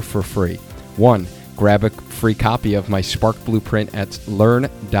runner for free. 1. Grab a free copy of my Spark Blueprint at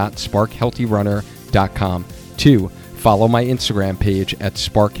learn.sparkhealthyrunner.com. 2. Follow my Instagram page at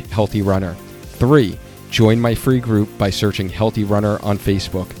Spark Healthy Runner. 3. Join my free group by searching Healthy Runner on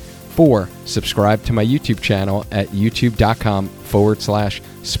Facebook. 4. Subscribe to my YouTube channel at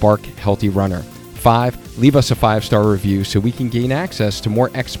youtube.com/Spark Healthy Runner. 5. Leave us a 5-star review so we can gain access to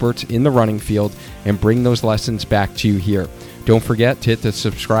more experts in the running field and bring those lessons back to you here. Don't forget to hit the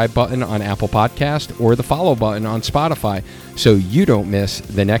subscribe button on Apple Podcast or the follow button on Spotify so you don't miss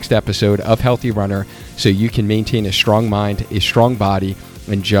the next episode of Healthy Runner, so you can maintain a strong mind, a strong body,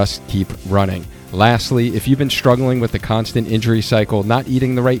 and just keep running. Lastly, if you've been struggling with the constant injury cycle, not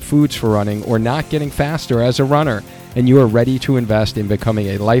eating the right foods for running, or not getting faster as a runner, and you are ready to invest in becoming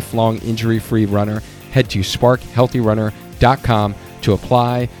a lifelong injury-free runner, head to sparkhealthyrunner.com to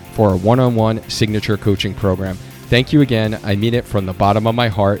apply for a one-on-one signature coaching program. Thank you again. I mean it from the bottom of my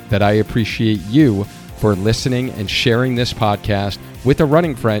heart that I appreciate you for listening and sharing this podcast with a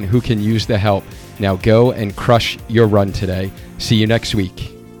running friend who can use the help. Now go and crush your run today. See you next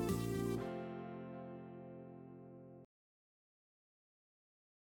week.